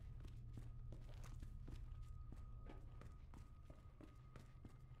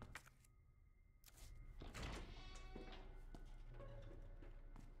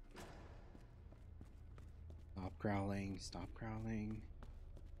 Stop growling, stop growling.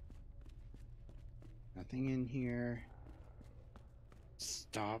 Nothing in here.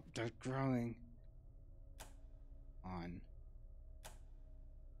 Stop that growling. On.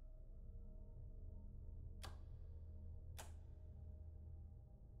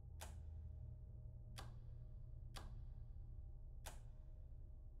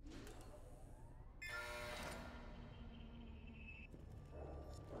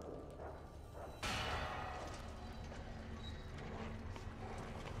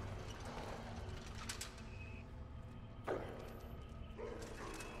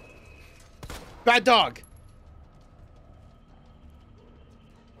 Bad dog!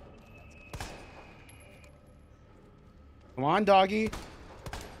 Come on, doggy.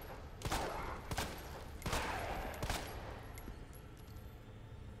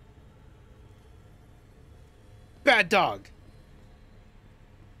 Bad dog!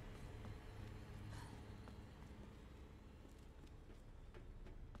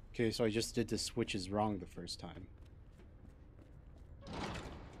 Okay, so I just did the switches wrong the first time.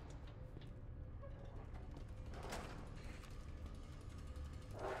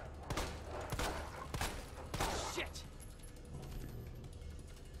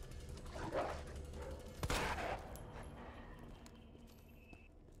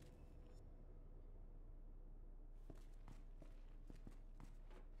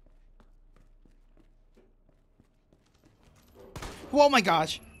 Oh my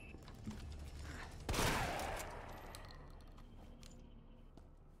gosh!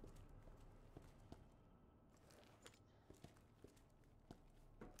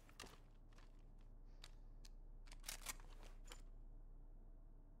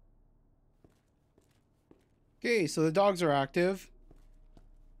 Okay, so the dogs are active.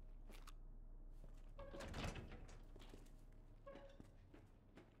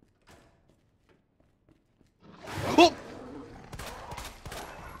 Oh!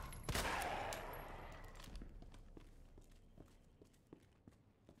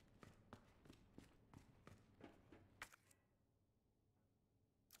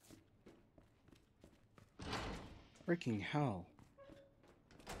 Freaking hell.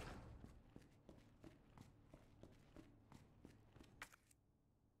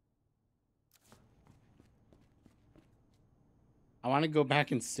 I want to go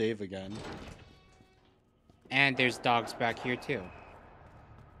back and save again. And there's dogs back here too.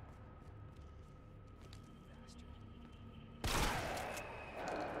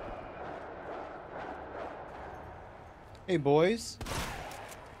 Hey boys.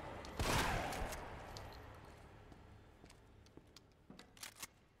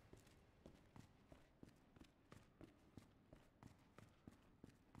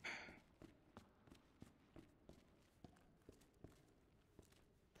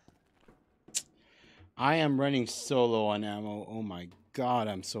 I am running so low on ammo. Oh my god,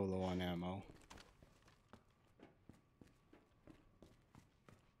 I'm so low on ammo.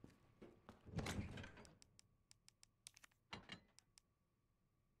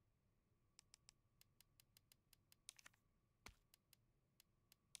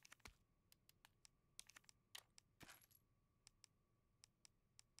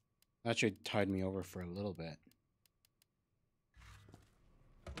 That should tide me over for a little bit.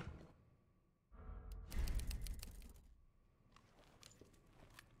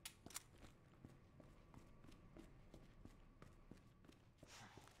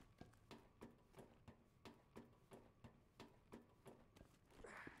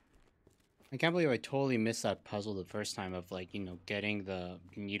 I can't believe I totally missed that puzzle the first time of, like, you know, getting the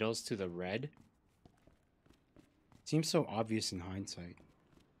needles to the red. Seems so obvious in hindsight.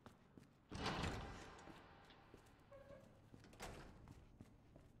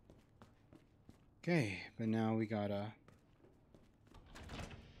 Okay, but now we gotta...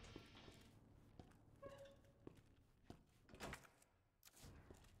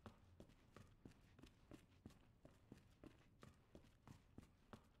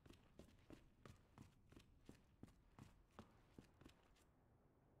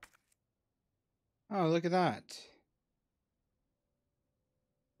 Oh, look at that.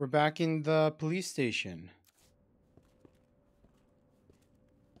 We're back in the police station.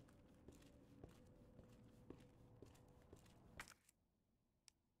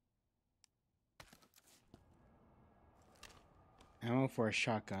 Ammo for a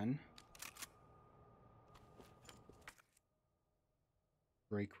shotgun.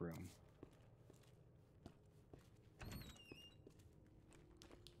 Break room.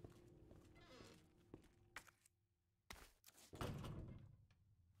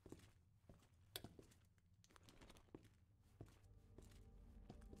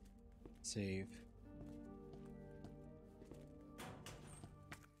 Save.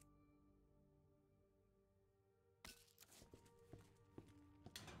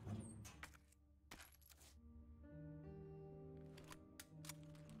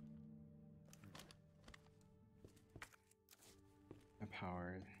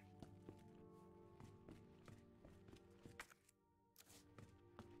 Powered.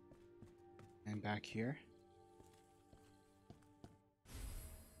 And back here.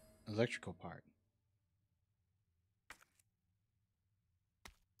 Electrical part.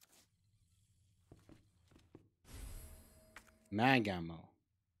 Mag ammo.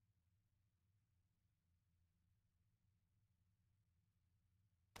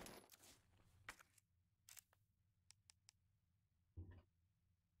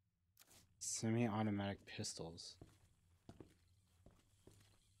 Semi-automatic pistols.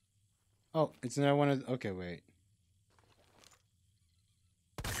 Oh, it's another one of... Okay, wait.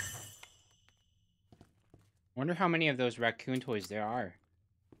 Wonder how many of those raccoon toys there are.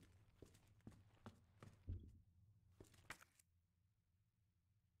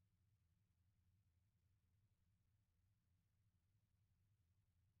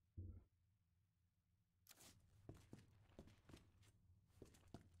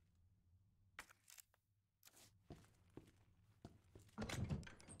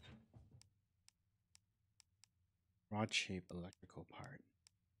 Rod shape electrical part.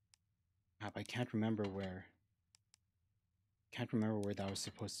 I can't remember where. Can't remember where that was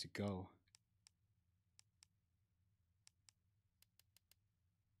supposed to go.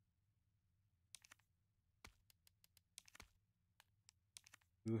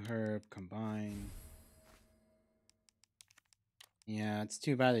 Blue herb, combine. Yeah, it's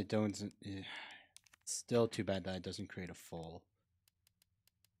too bad it doesn't. It's still too bad that it doesn't create a full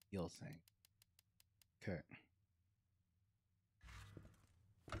heal thing. Okay.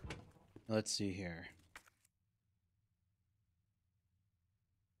 Let's see here.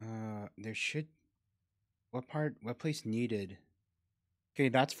 There should... What place needed? Okay,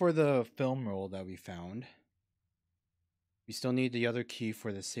 that's for the film roll that we found. We still need the other key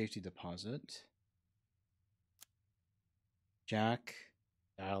for the safety deposit. Jack,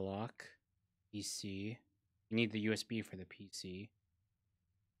 dial lock, PC. We need the USB for the PC.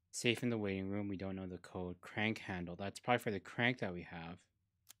 Safe in the waiting room, we don't know the code. Crank handle, that's probably for the crank that we have.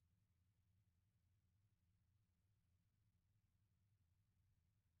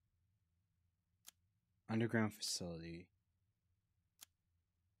 Underground facility.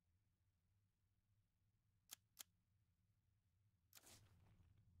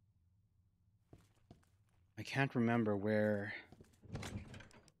 I can't remember where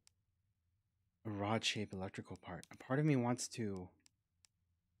a rod-shaped electrical part. A part of me wants to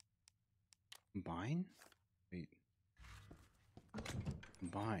combine? Wait.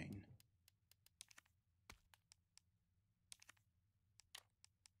 Combine.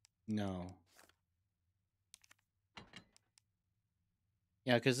 No.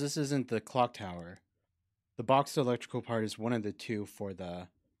 Yeah, because this isn't the clock tower. The box electrical part is one of the two for the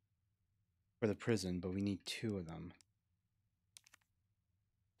prison, but we need two of them.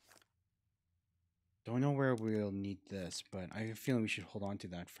 Don't know where we'll need this, but I have a feeling we should hold on to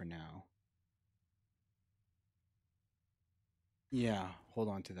that for now. Yeah, hold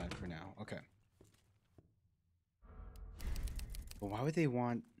on to that for now. Okay. But why would they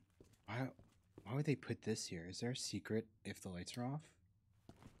want... Why would they put this here? Is there a secret if the lights are off?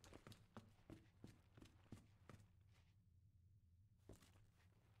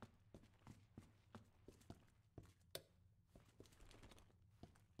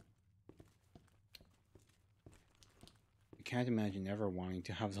 I can't imagine ever wanting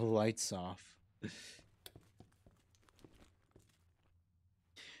to have the lights off.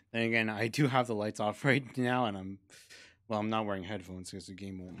 Then again, I do have the lights off right now, and I'm not wearing headphones because the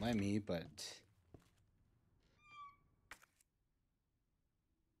game won't let me, but...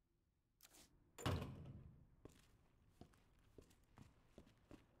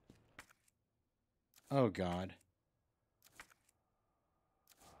 Oh, God.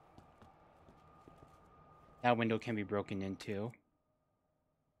 That window can be broken into.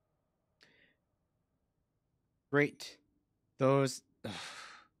 Great. Those... Ugh.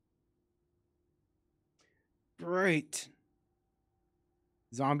 Great.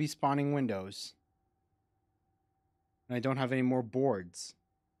 Zombie spawning windows. And I don't have any more boards.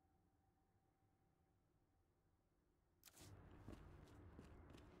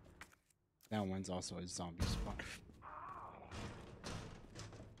 That one's also a zombie spawn.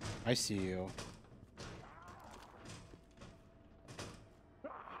 I see you.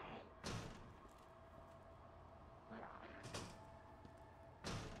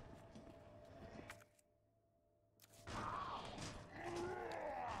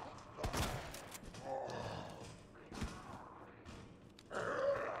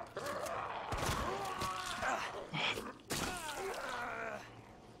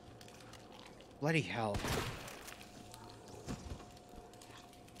 Bloody hell.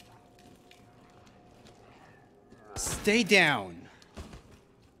 Stay down.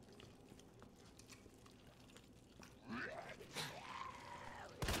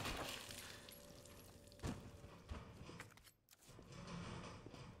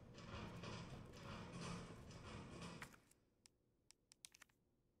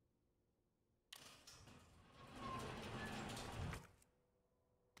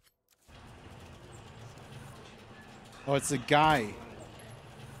 Oh, it's a guy.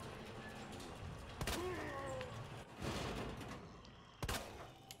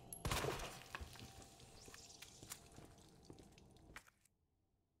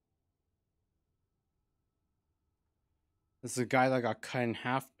 This is a guy that got cut in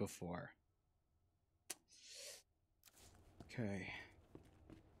half before. Okay.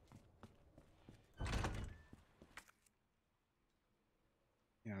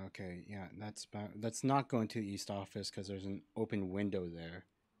 Yeah, okay. Yeah, that's not going to the east office because there's an open window there.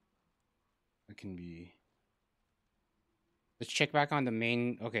 It can be... Let's check back on the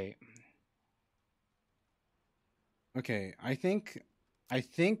main... Okay. Okay, I think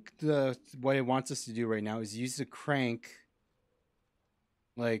what it wants us to do right now is use the crank,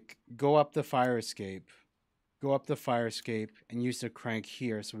 like, go up the fire escape, and use the crank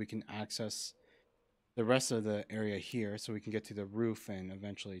here so we can access the rest of the area here so we can get to the roof and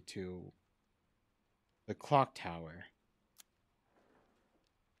eventually to the clock tower.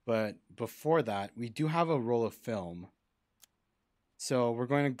 But before that, we do have a roll of film. So we're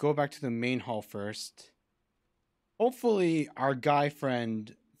going to go back to the main hall first. Hopefully our guy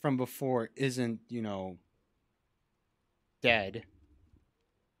friend from before isn't, you know, dead.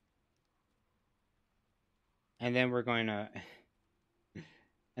 And then we're going to...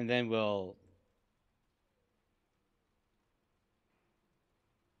 And then we'll...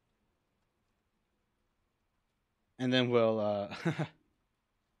 And then we'll, I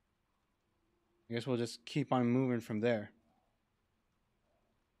guess we'll just keep on moving from there.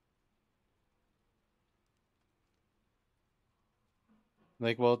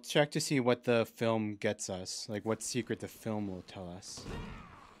 Like, we'll check to see what the film gets us. Like, what secret the film will tell us.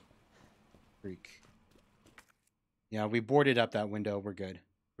 Freak. Yeah, we boarded up that window. We're good.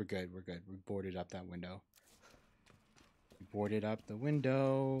 We're good. We're good. We boarded up that window. We boarded up the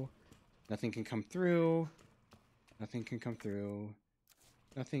window. Nothing can come through. Nothing can come through.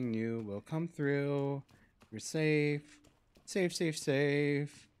 Nothing new will come through. We're safe. Safe, safe,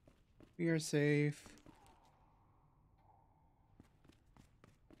 safe. We are safe.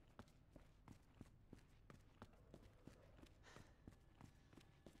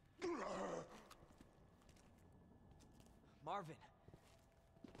 Marvin.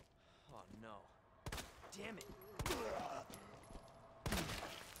 Oh no. Damn it.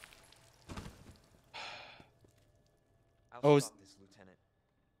 I'll Oh, stop this, Lieutenant.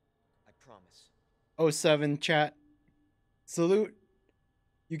 I promise. oh 07 chat. Salute.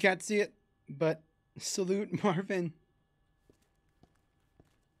 You can't see it, but salute Marvin.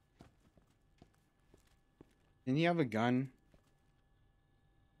 Didn't he have a gun?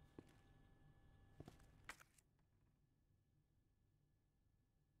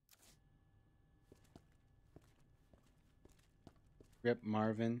 Rip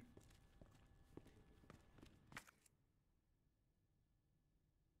Marvin.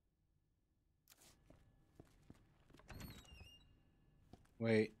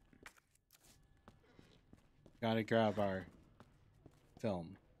 Wait. Gotta grab our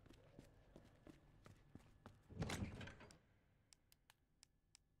film.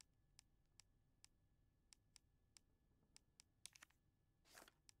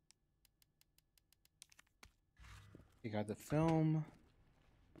 You got the film.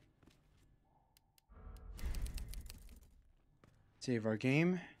 Save our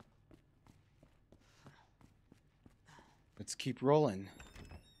game. Let's keep rolling.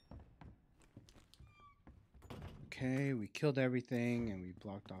 Okay, we killed everything and we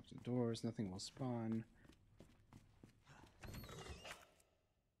blocked off the doors. Nothing will spawn.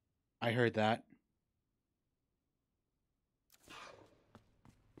 I heard that.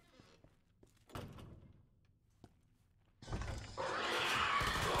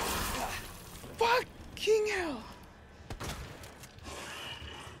 Fucking hell!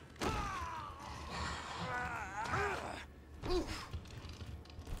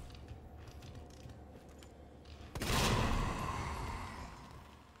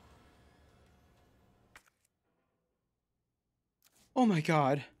 Oh my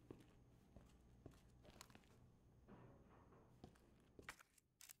god.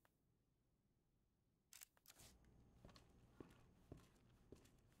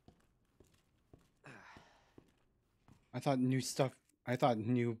 I thought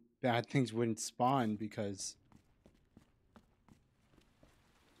new bad things wouldn't spawn because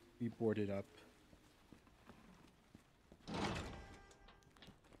we boarded up.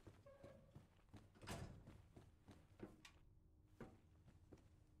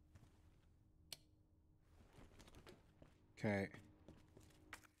 Okay.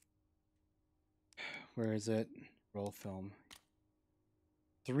 Where is it? Roll film.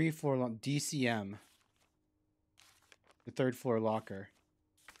 3 floor long DCM. The third floor locker.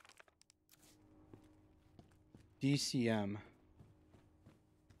 DCM.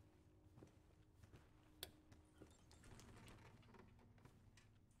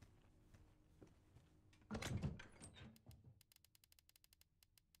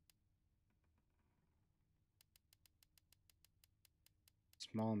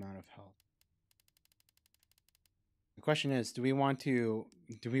 Small amount of health. The question is, do we want to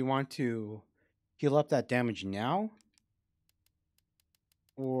heal up that damage now?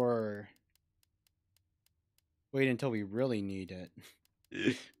 Or wait until we really need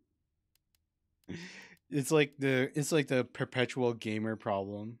it? It's like the perpetual gamer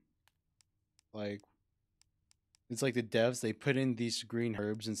problem. Like it's like the devs, they put in these green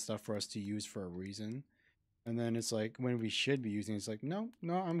herbs and stuff for us to use for a reason. And then it's like when we should be using it's like, no,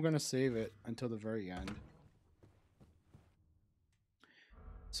 I'm gonna save it until the very end.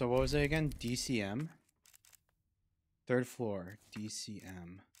 So what was it again? DCM? Third floor,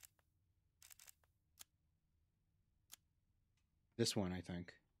 DCM. This one, I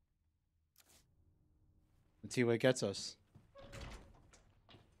think. Let's see what it gets us.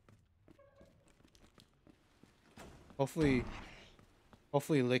 Hopefully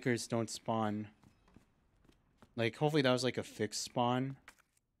liquors don't spawn. Like, hopefully that was like a fixed spawn.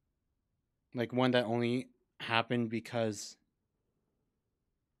 Like one that only happened because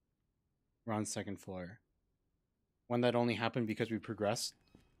we're on second floor. One that only happened because we progressed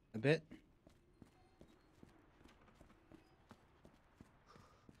a bit.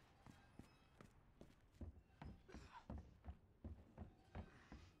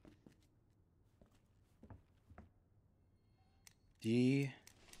 D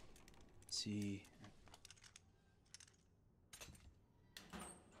C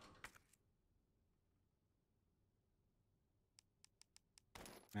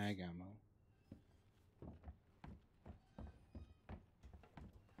mag ammo.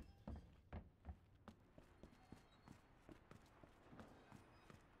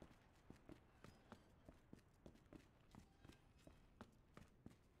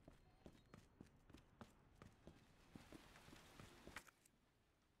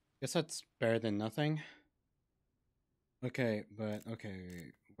 Guess that's better than nothing. Okay, but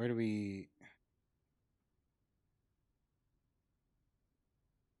okay, where do we?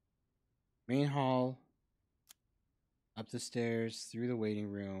 Main hall, up the stairs, through the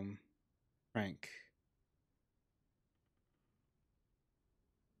waiting room. Frank.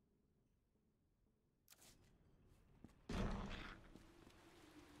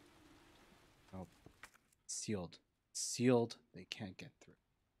 Oh, sealed. Sealed. They can't get through.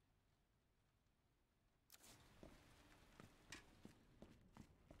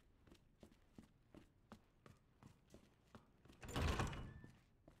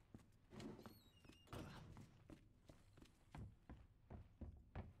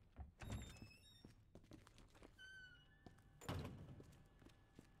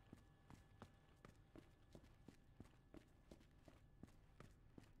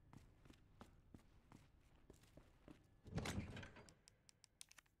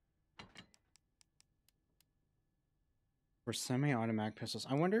 For semi-automatic pistols,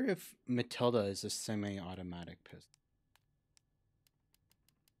 I wonder if Matilda is a semi-automatic pistol.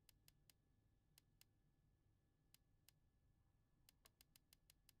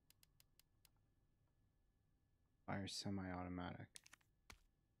 Fire semi-automatic.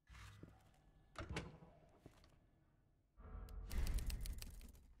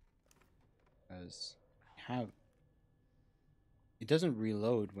 Because have it doesn't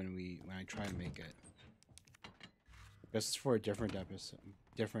reload when I try to make it. This is for a different episode,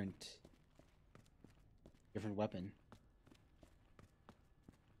 different weapon.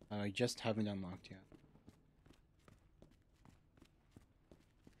 I just haven't unlocked yet.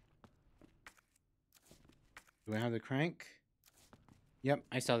 Do I have the crank? Yep,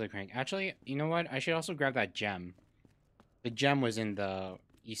 I still have the crank. Actually, you know what? I should also grab that gem. The gem was in the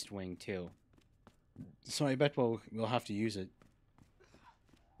east wing too. So I bet we'll have to use it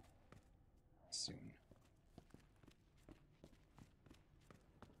soon.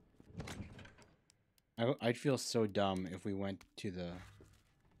 I'd feel so dumb if we went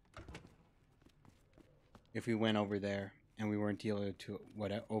over there and we weren't able to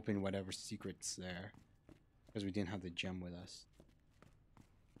open whatever secrets there because we didn't have the gem with us.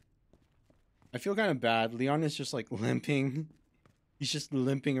 I feel kind of bad. Leon is just like limping. He's just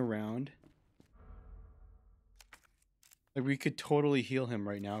limping around. Like we could totally heal him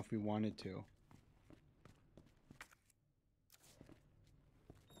right now if we wanted to.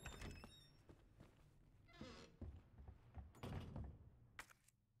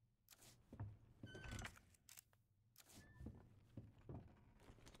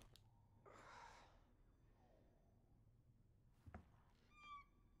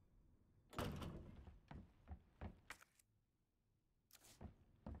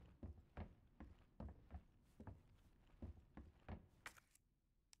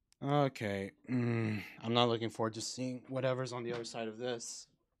 Okay. I'm not looking forward to seeing whatever's on the other side of this.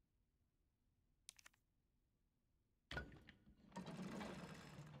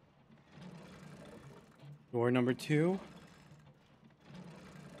 Door number 2.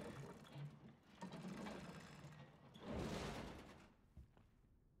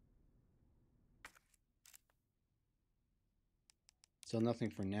 Still nothing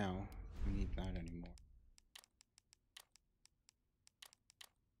for now. We need that anymore.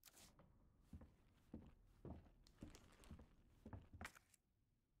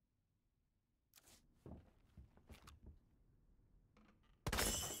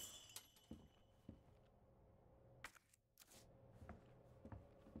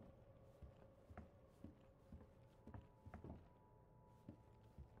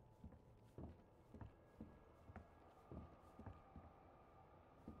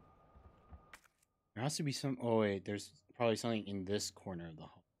 There has to be some... Oh, wait. There's probably something in this corner of the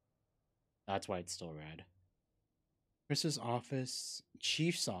hall. That's why it's still red. Chris's office.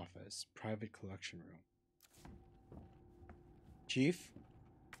 Chief's office. Private collection room. Chief?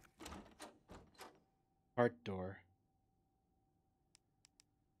 Heart door.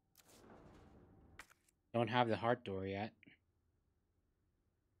 Don't have the heart door yet.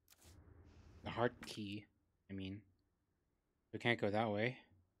 The heart key, I mean. We can't go that way.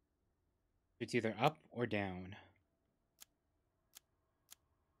 It's either up or down.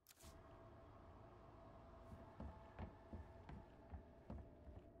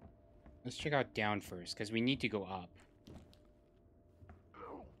 Let's check out down first, because we need to go up.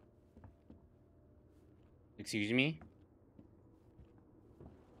 Excuse me?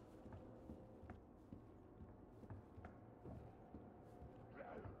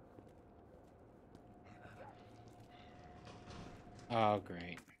 Oh,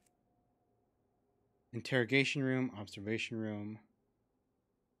 great. Interrogation room, observation room.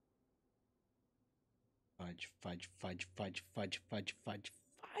 Fudge, fudge, fudge, fudge, fudge, fudge, fudge,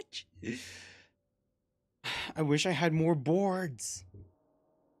 fudge. I wish I had more boards.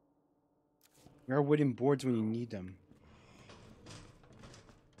 Where are wooden boards when you need them?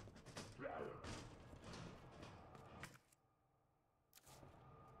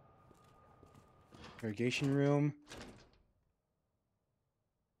 Irrigation room.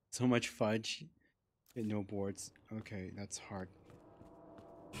 So much fudge. And no boards. Okay, that's hard.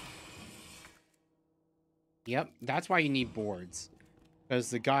 Yep, that's why you need boards. Because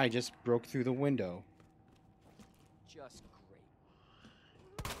the guy just broke through the window. Just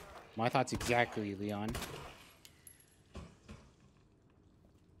great. My thoughts exactly, Leon.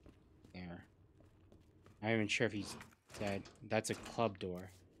 There. I'm not even sure if he's dead. That's a club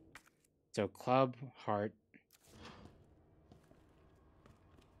door. So club, heart.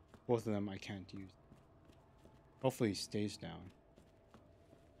 Both of them I can't use. Hopefully he stays down.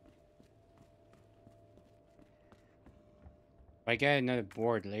 If I get another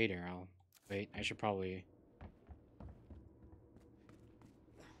board later, I'll... Wait, I should probably...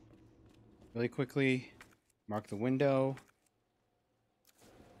 Really quickly, mark the window.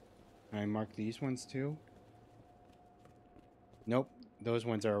 Can I mark these ones too? Nope, those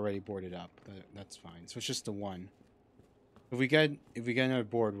ones are already boarded up. That's fine. So it's just the one. If we get another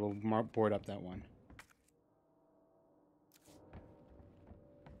board, we'll board up that one.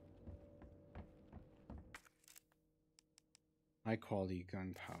 High quality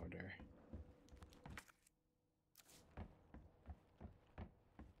gunpowder.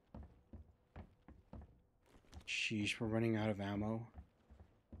 Sheesh, we're running out of ammo.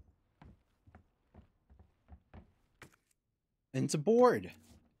 And it's a board.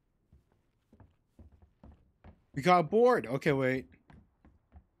 We got a board. Okay, wait.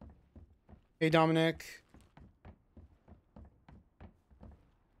 Hey, Dominic.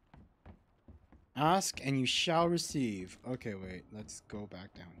 Ask and you shall receive. Okay, wait. Let's go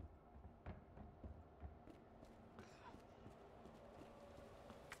back down.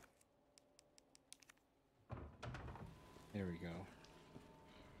 There we go.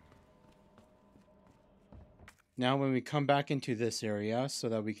 Now when we come back into this area so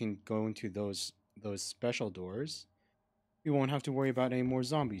that we can go into those special doors, we won't have to worry about any more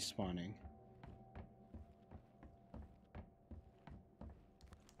zombies spawning.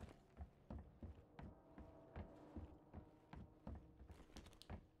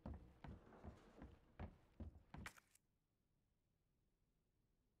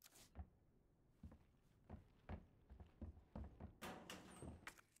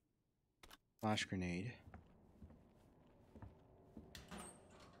 Flash grenade.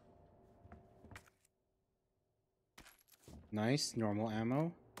 Nice, normal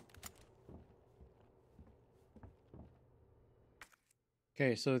ammo.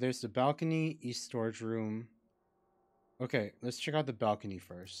 Okay, so there's the balcony, east storage room. Okay, let's check out the balcony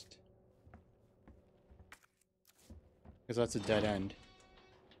first. Because that's a dead end.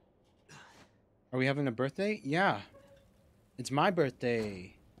 Are we having a birthday? Yeah. It's my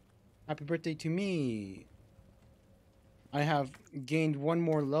birthday. Happy birthday to me. I have gained one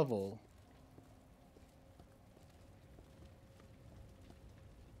more level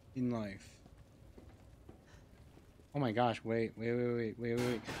in life. Oh my gosh, wait. Wait,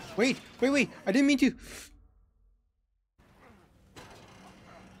 I didn't mean to.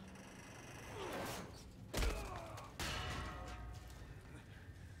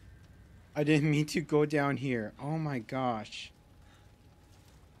 I didn't mean to go down here. Oh my gosh.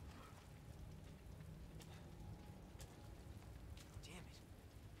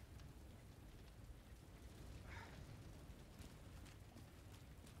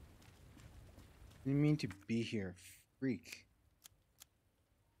 Didn't mean to be here, freak.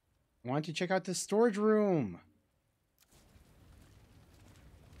 I wanted to check out the storage room.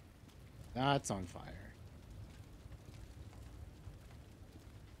 That's on fire.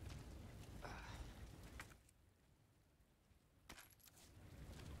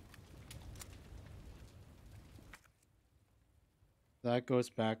 That goes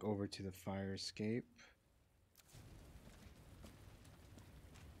back over to the fire escape.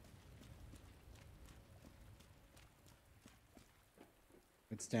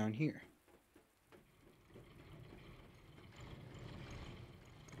 It's down here.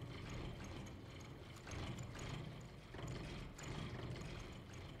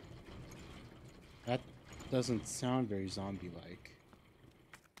 That doesn't sound very zombie-like.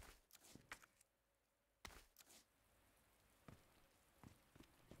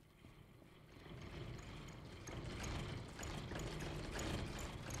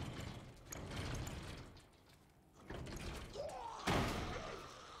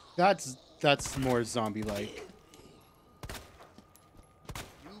 that's more zombie-like.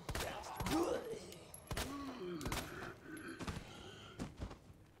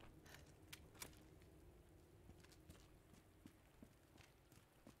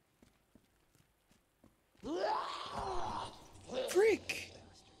 Freak!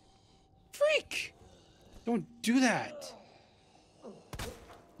 Freak! Don't do that!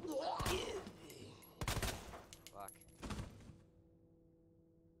 Fuck.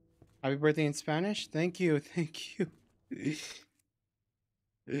 Happy birthday in Spanish? Thank you, thank you.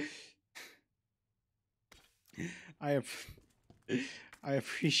 I ap- I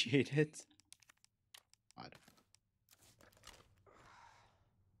appreciate it. God.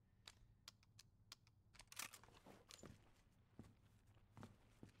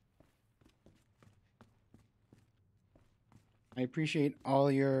 I appreciate all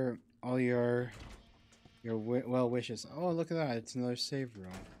your well wishes. Oh, look at that! It's another save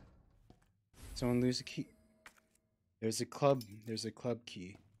room. Someone lose a key. There's a club. There's a club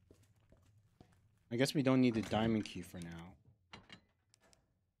key. I guess we don't need the diamond key for now.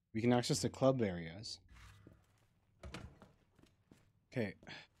 We can access the club areas. Okay.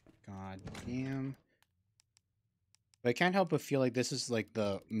 God damn. But I can't help but feel like this is like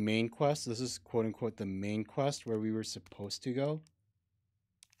the main quest. This is quote unquote the main quest where we were supposed to go.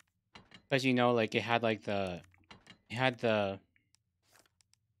 Because you know, like it had like the it had the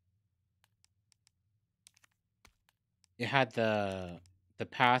the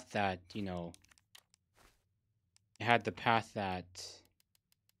path that, you know, it had the path that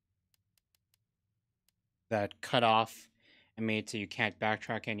cut off and made it so you can't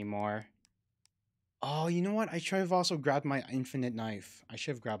backtrack anymore. Oh, you know what? I should have also grabbed my infinite knife. I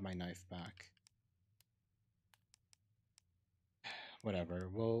should have grabbed my knife back. Whatever.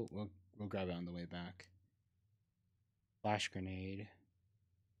 We'll grab it on the way back. Flash grenade.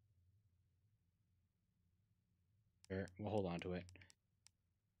 Sure, we'll hold on to it.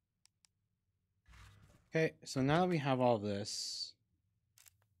 Okay, so now that we have all this,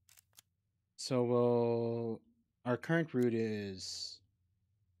 so our current route is,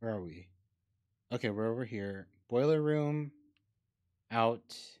 where are we? Okay, we're over here. Boiler room,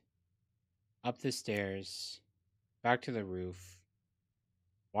 out, up the stairs, back to the roof,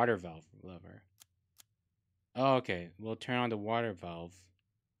 water valve lever. Oh, okay, we'll turn on the water valve.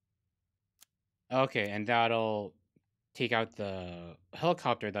 Okay, and that'll take out the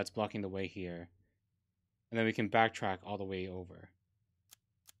helicopter that's blocking the way here. And then we can backtrack all the way over.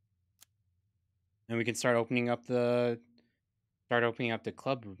 And we can start opening up the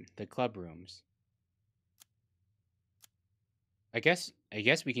club rooms. I guess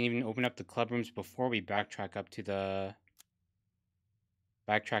we can even open up the club rooms before we backtrack up to the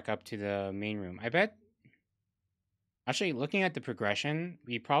main room. I bet actually, looking at the progression,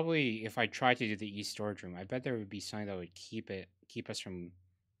 we probably, if I tried to do the East storage room, I bet there would be something that would keep us from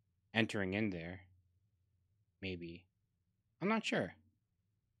entering in there. Maybe. I'm not sure.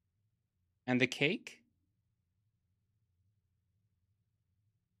 And the cake?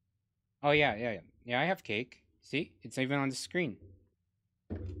 Oh yeah, I have cake. See? It's even on the screen.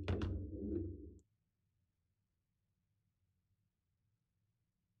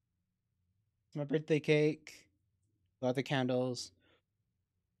 My birthday cake. Got the candles.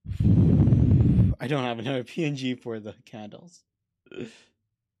 I don't have another PNG for the candles.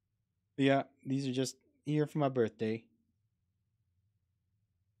 Yeah, these are just here for my birthday.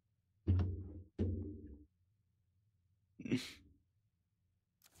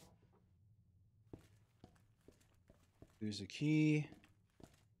 There's a key.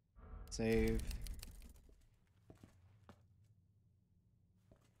 Save.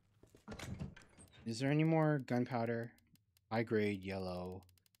 Is there any more gunpowder? High grade yellow.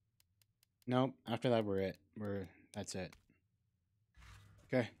 Nope. After that, that's it.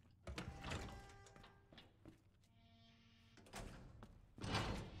 Okay.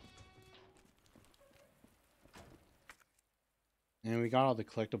 And we got all the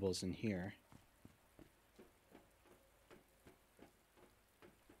collectibles in here.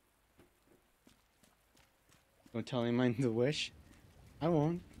 Don't tell anyone the wish. I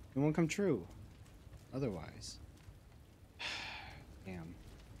won't. It won't come true. Otherwise. Damn.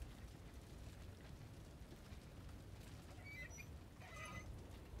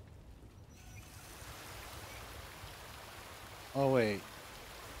 Oh, wait.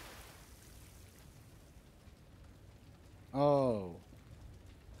 Oh.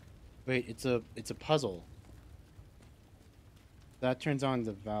 Wait, it's a puzzle. That turns on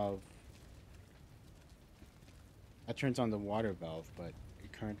the valve. That turns on the water valve, but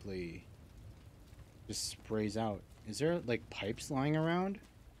it currently just sprays out. Is there like pipes lying around?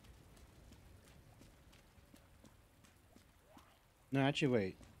 No, actually,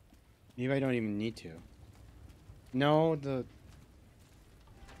 wait. Maybe I don't even need to. No, the...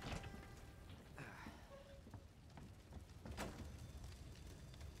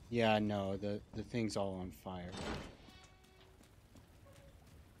 Yeah, no, the thing's all on fire.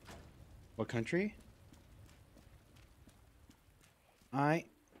 What country?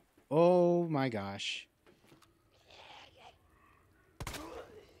 Oh my gosh.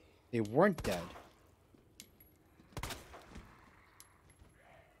 They weren't dead.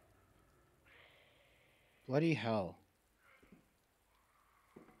 Bloody hell.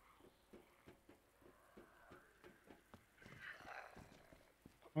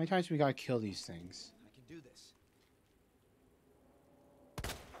 How many times we gotta kill these things? I can do this.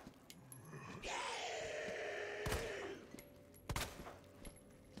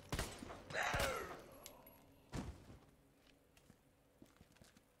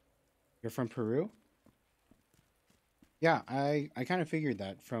 You're from Peru? Yeah, I kind of figured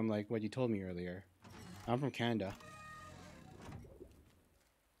that from like what you told me earlier. I'm from Canada.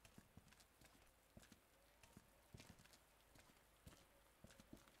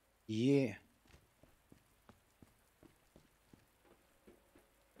 Yeah.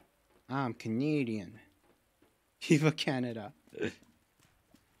 I'm Canadian. Viva Canada.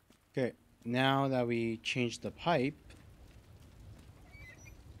 Okay, now that we changed the pipe.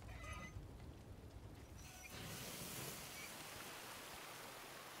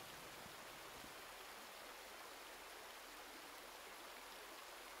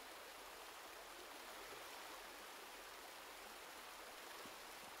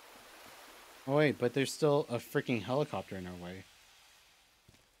 Oh wait, but there's still a freaking helicopter in our way.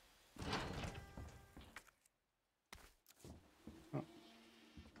 Oh.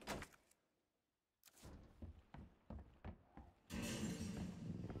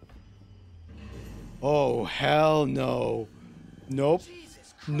 Oh, hell no. Nope.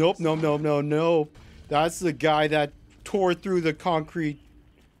 Nope, no, no, no, no. That's the guy that tore through the concrete.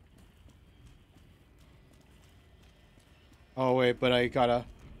 Oh wait, but I gotta...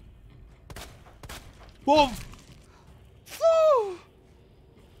 Whoa! Woo!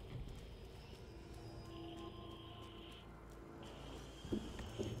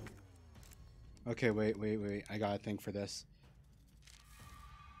 Okay, wait. I gotta think for this.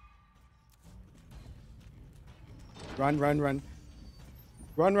 Run. Run.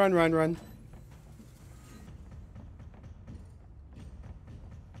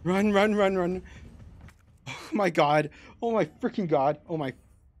 Oh my god. Oh my freaking god. Oh my...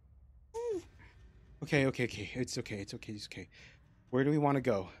 Okay. It's okay. Where do we want to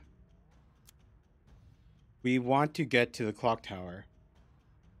go? We want to get to the clock tower.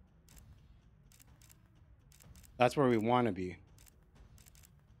 That's where we want to be.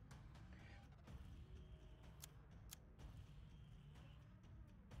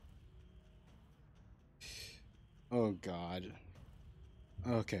 Oh god.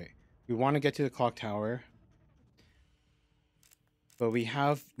 Okay. We want to get to the clock tower. But we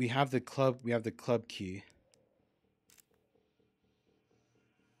have the club key.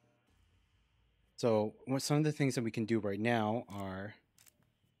 So some of the things that we can do right now are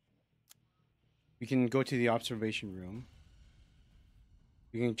we can go to the observation room.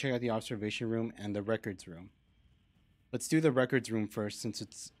 We can check out the observation room and the records room. Let's do the records room first since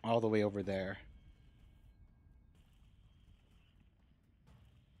it's all the way over there.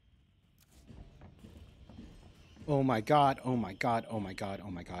 Oh my god.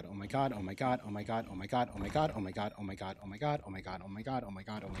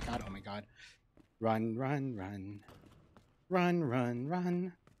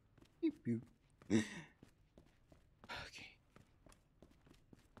 Run. Beep, boop. Okay.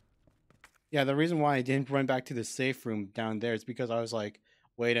 Yeah, the reason why I didn't run back to the safe room down there is because I was like,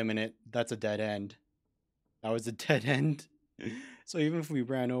 wait a minute, that's a dead end. That was a dead end. So even if we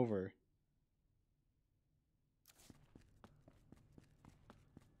ran over...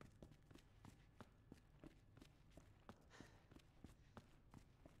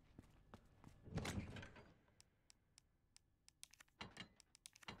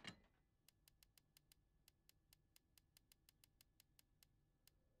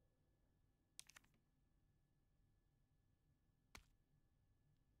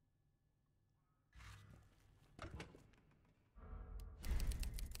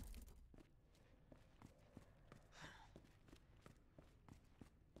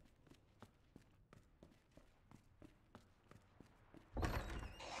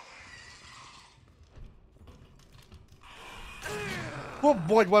 Oh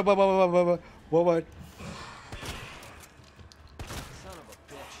boy, what? Son of a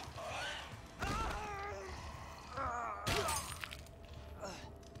bitch.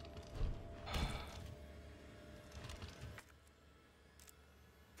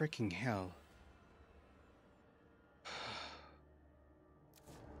 freaking hell.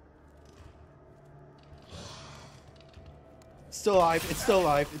 It's still alive. It's still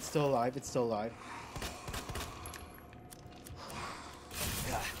alive. It's still alive. It's still alive.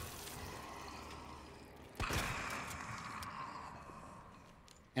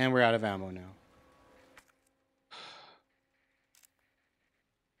 And we're out of ammo now.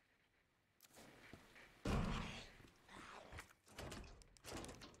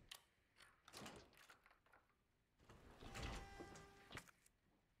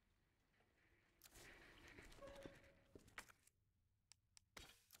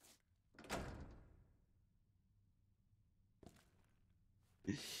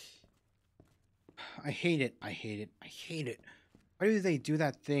 I hate it. I hate it. I hate it. Why do they do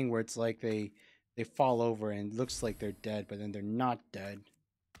that thing where it's like they fall over and it looks like they're dead, but then they're not dead?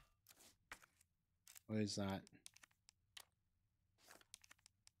 What is that?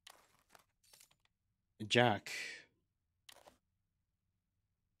 A jack.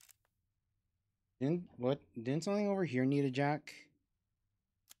 Didn't something over here need a jack?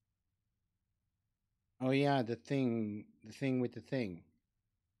 Oh yeah, the thing with the thing.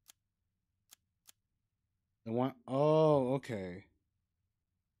 The one, oh, okay.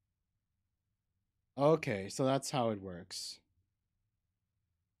 Okay, so that's how it works.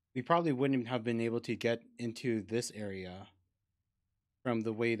 We probably wouldn't have been able to get into this area from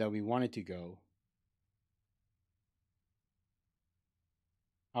the way that we wanted to go.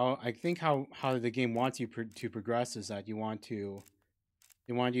 I think how the game wants you to progress is that they want you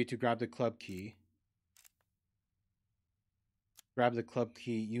to grab the club key,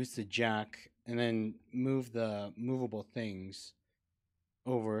 use the jack, and then move the movable things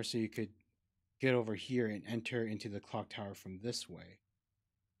over so you could get over here and enter into the clock tower from this way.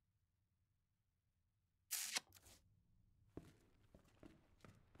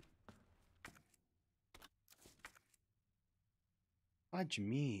 Fudge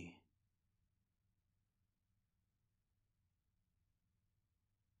me.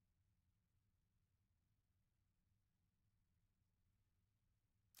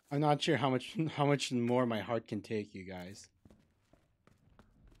 I'm not sure how much more my heart can take, you guys.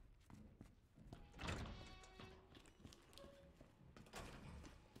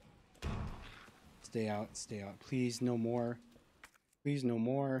 Stay out, stay out. Please, no more. Please, no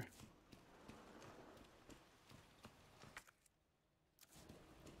more.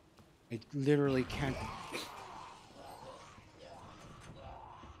 I literally can't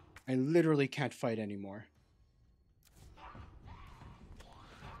fight anymore.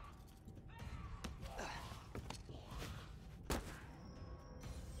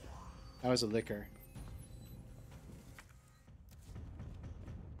 That was a liquor.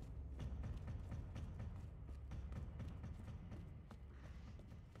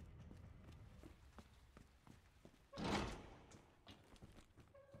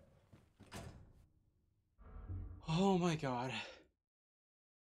 Oh my god.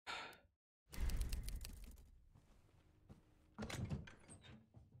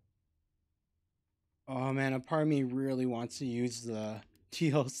 Oh man, a part of me really wants to use the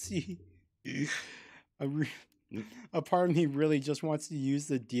DLC. A part of me really just wants to use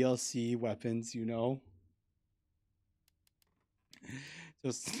the DLC weapons, you know?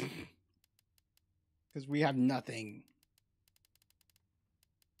 Just because we have nothing.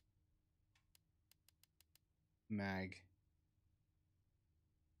 Mag.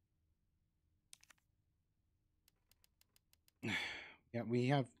 Yeah, we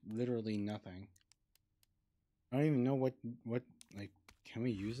have literally nothing. I don't even know what like, can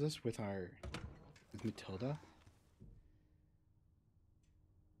we use this with Matilda?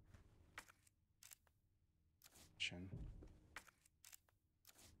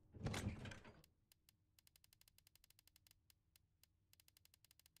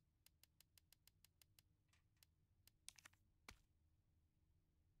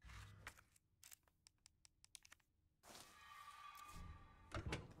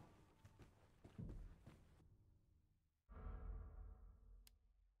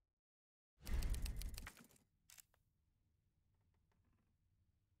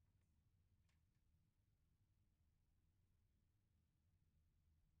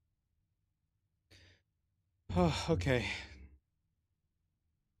 Oh, okay.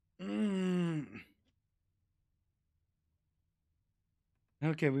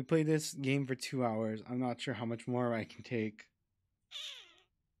 Okay, we played this game for 2 hours. I'm not sure how much more I can take.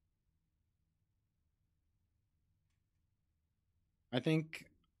 I think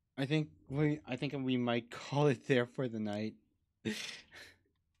we might call it there for the night.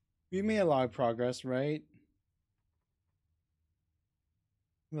 We made a lot of progress, right?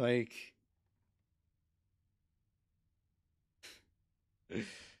 Like,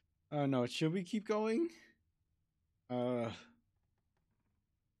 oh no, should we keep going? Uh,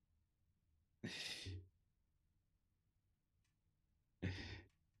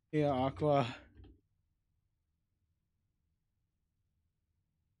 yeah, Aqua.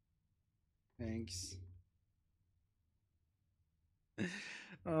 Thanks.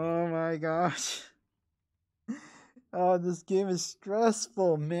 Oh my gosh. Oh, this game is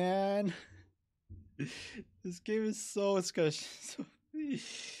stressful, man. This game is so so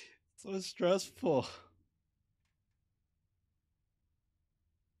stressful.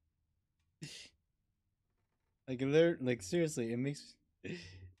 Like seriously, it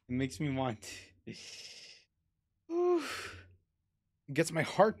makes me want. It gets my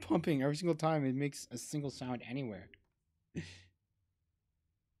heart pumping every single time it makes a single sound anywhere.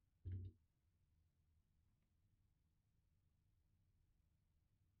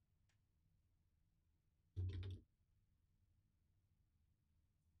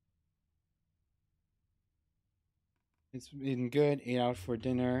 It's been good. 8 out for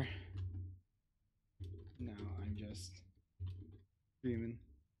dinner. Now I'm just dreaming.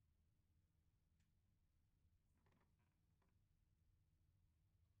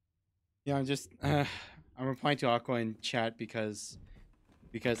 Yeah, I'm replying to Aqua in chat because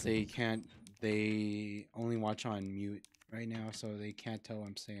they only watch on mute right now, so they can't tell what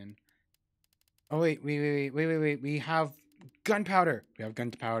I'm saying. Oh wait. We have gunpowder. We have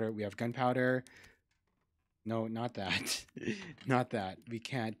gunpowder. We have gunpowder. No, not that. Not that. We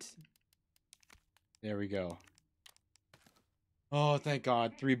can't. There we go. Oh, thank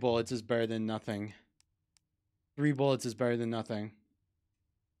God. 3 bullets is better than nothing. 3 bullets is better than nothing.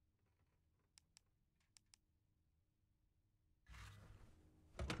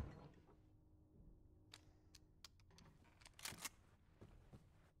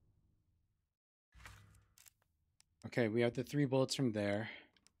 Okay, we have the 3 bullets from there.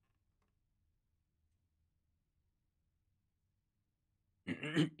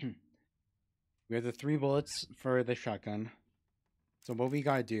 We have the 3 bullets for the shotgun. So what we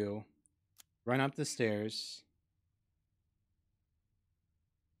gotta do, run up the stairs.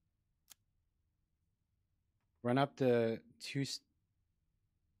 Run up the 2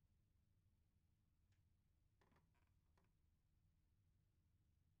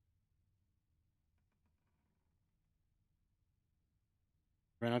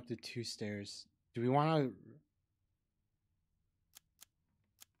 Run up the 2 stairs. Do we want to?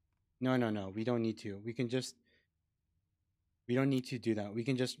 No. We don't need to. We don't need to do that. We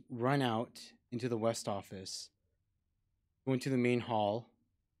can just run out into the west office, go into the main hall,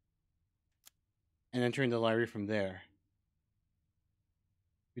 and enter in the library from there.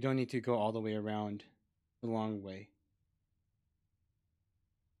 We don't need to go all the way around the long way.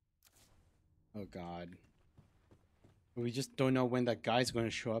 Oh God. We just don't know when that guy's going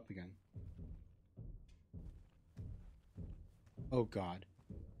to show up again. Oh God.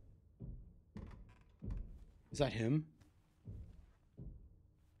 Is that him?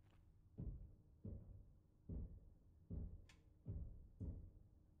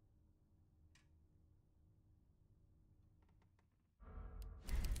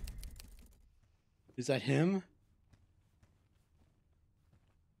 Is that him?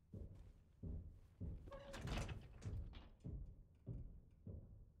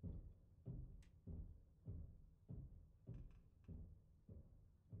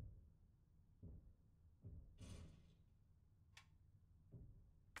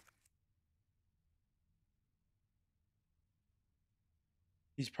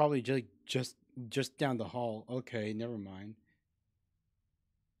 He's probably just down the hall. Okay, never mind.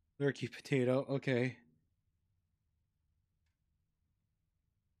 Lurky potato. Okay.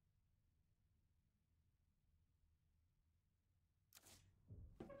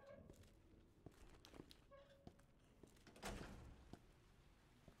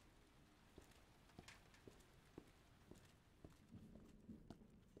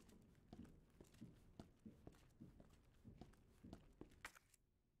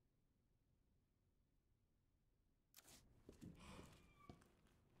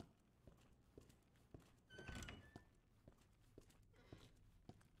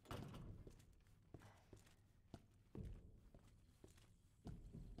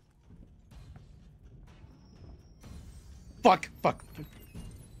 Fuck.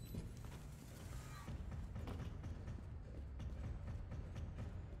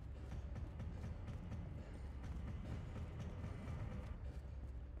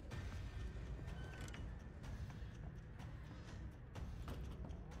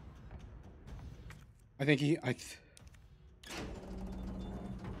 I think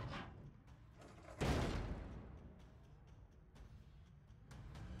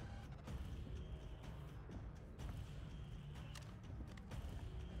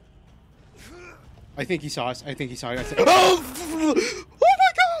I think he saw us. I think he saw us. Oh! Oh my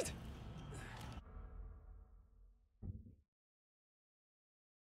god!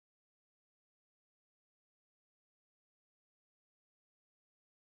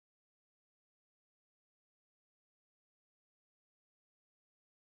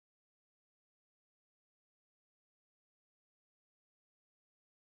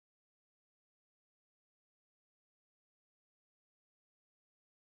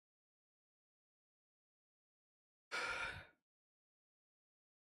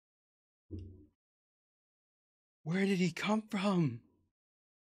 Where did he come from?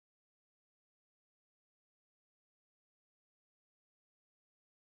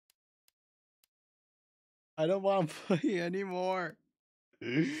 I don't want to play anymore.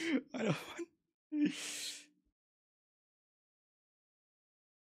 I don't want.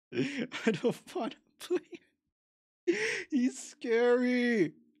 I don't want to play. He's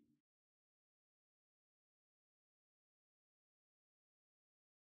scary.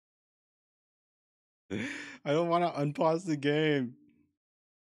 I don't want to unpause the game.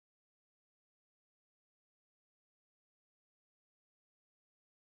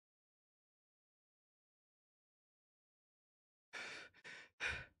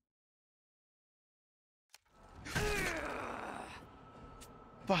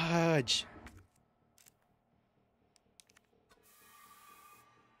 Fudge.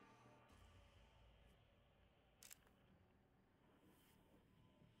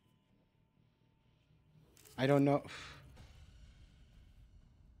 I don't know.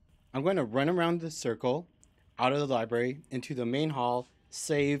 I'm going to run around the circle, out of the library, into the main hall,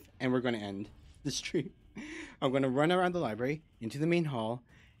 save, and we're going to end the stream. I'm going to run around the library, into the main hall,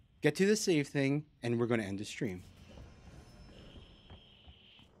 get to the save thing, and we're going to end the stream.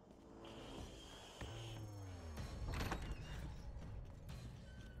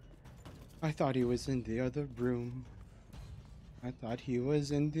 I thought he was in the other room. I thought he was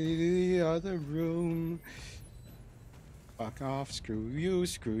in the other room. Fuck off, screw you,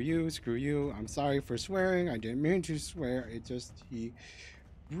 screw you, screw you. I'm sorry for swearing. I didn't mean to swear. It just, he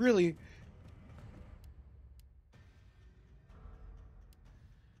really...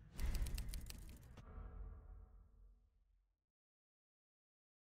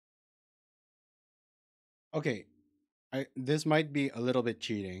 Okay, this might be a little bit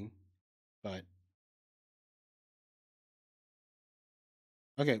cheating, but...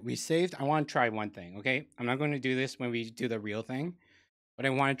 Okay, we saved. I want to try one thing, okay? I'm not going to do this when we do the real thing, but I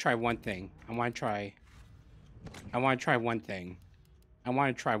want to try one thing. I want to try one thing. I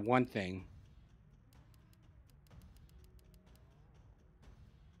want to try one thing.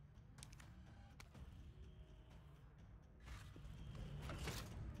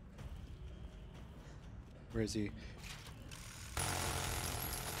 Where is he?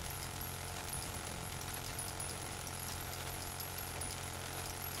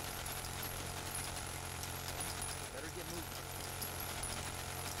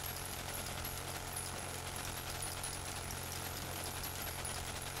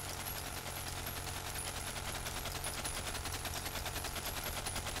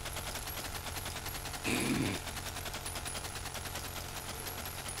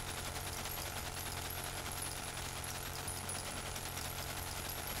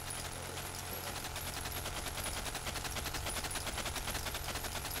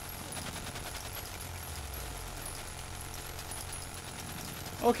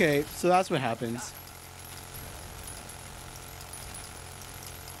 Okay, so that's what happens.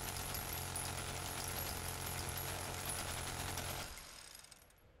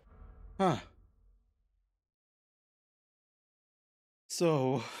 Huh.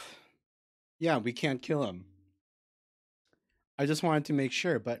 So, yeah, we can't kill him. I just wanted to make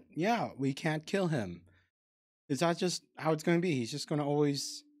sure, but yeah, we can't kill him. Is that just how it's going to be? He's just going to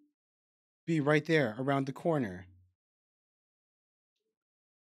always be right there around the corner.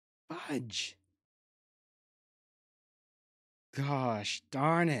 Fudge. Gosh,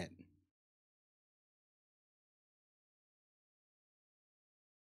 darn it.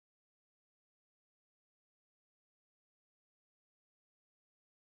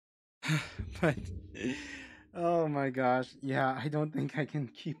 But, oh my gosh. Yeah, I don't think I can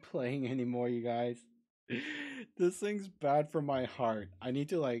keep playing anymore, you guys. This thing's bad for my heart. I need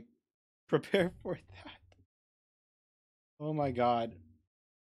to, like, prepare for that. Oh my god.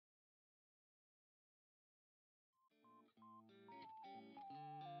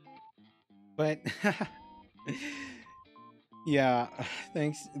 But yeah,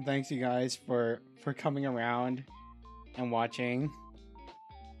 thanks you guys for coming around and watching.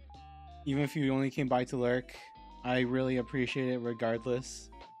 Even if you only came by to lurk, I really appreciate it regardless.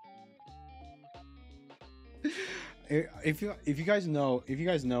 if you guys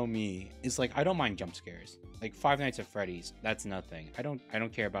know me, it's like I don't mind jump scares. Like Five Nights at Freddy's, that's nothing. I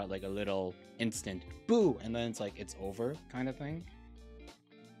don't care about like a little instant boo and then it's like it's over kind of thing.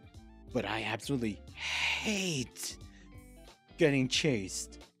 But I absolutely hate getting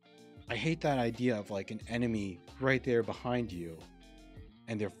chased. I hate that idea of like an enemy right there behind you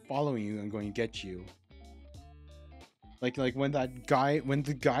and they're following you and going to get you. Like when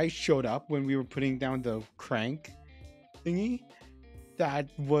the guy showed up when we were putting down the crank thingy, that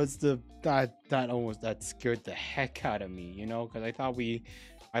scared the heck out of me, you know, because I thought we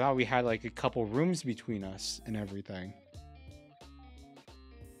had like a couple rooms between us and everything.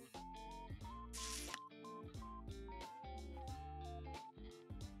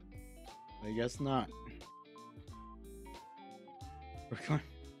 I guess not.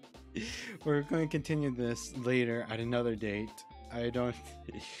 We're going to continue this later at another date.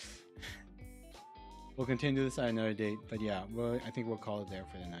 We'll continue this at another date, but yeah, I think we'll call it there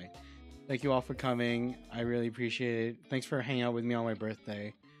for the night. Thank you all for coming. I really appreciate it. Thanks for hanging out with me on my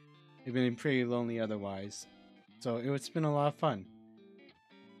birthday. It's been pretty lonely otherwise, so it's been a lot of fun.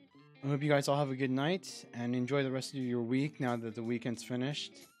 I hope you guys all have a good night and enjoy the rest of your week now that the weekend's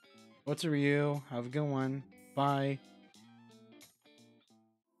finished. What's a Ryu? Have a good one. Bye.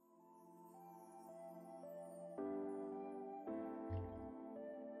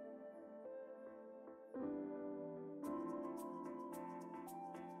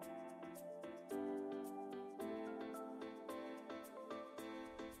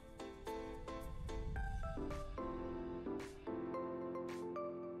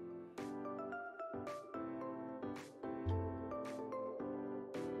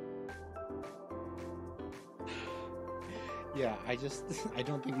 Yeah, I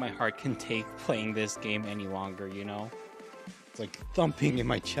don't think my heart can take playing this game any longer, you know? It's like thumping in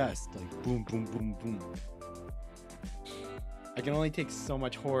my chest, like boom, boom, boom, boom. I can only take so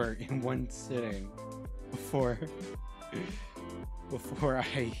much horror in one sitting before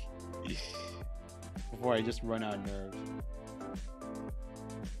I just run out of nerve.